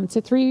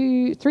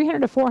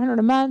 $400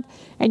 a month,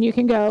 and you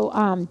can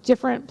go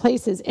different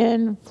places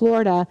in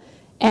Florida.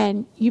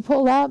 And you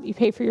pull up, you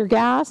pay for your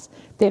gas.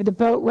 They have the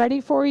boat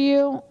ready for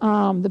you.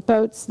 The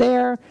boat's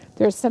there.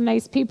 There's some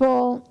nice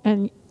people,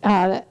 and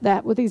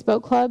that with these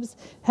boat clubs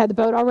had the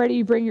boat already.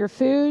 You bring your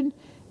food,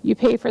 you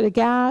pay for the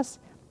gas.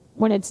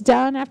 When it's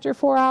done after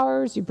 4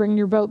 hours, you bring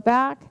your boat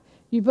back.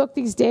 You book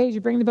these days, you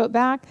bring the boat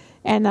back,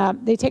 and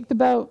they take the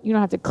boat. You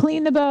don't have to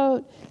clean the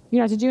boat. You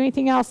don't have to do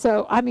anything else.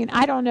 So, I mean,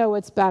 I don't know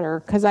what's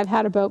better, because I've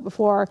had a boat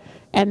before,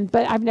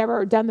 but I've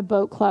never done the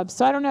boat club.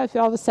 So I don't know if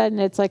all of a sudden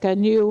it's like a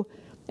new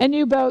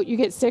boat, you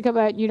get sick of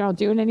it, you don't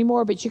do it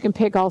anymore, but you can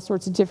pick all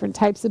sorts of different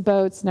types of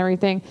boats and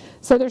everything.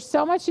 So there's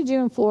so much to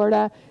do in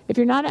Florida. If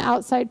you're not an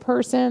outside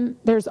person,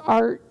 there's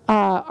art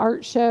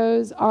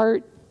shows,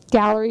 art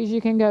galleries you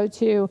can go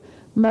to.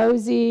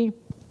 Mosey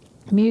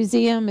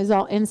Museum is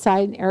all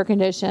inside and air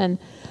conditioned,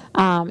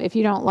 if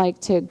you don't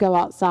like to go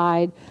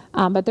outside.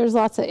 But there's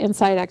lots of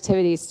inside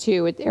activities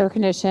too, with air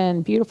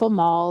conditioned, beautiful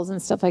malls and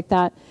stuff like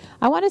that.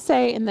 I want to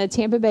say in the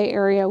Tampa Bay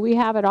area, we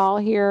have it all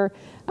here.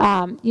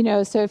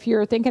 So if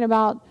you're thinking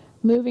about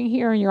moving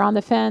here and you're on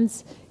the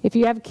fence, if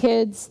you have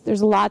kids,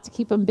 there's a lot to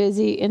keep them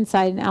busy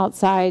inside and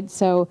outside.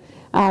 So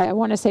I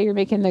want to say you're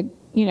making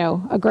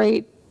a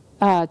great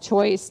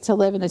choice to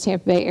live in the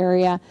Tampa Bay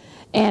area.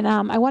 And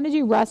I want to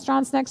do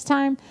restaurants next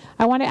time.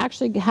 I want to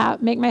actually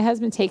make my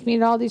husband take me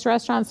to all these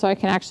restaurants so I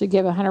can actually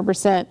give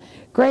 100%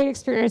 great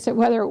experience at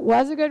whether it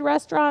was a good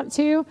restaurant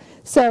too.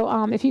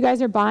 So if you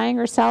guys are buying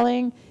or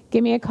selling,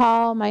 give me a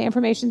call. My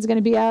information is going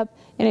to be up.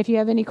 And if you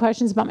have any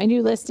questions about my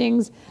new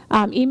listings,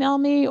 email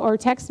me or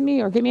text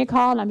me or give me a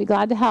call, and I'll be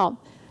glad to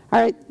help.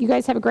 All right, you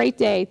guys have a great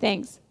day.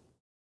 Thanks.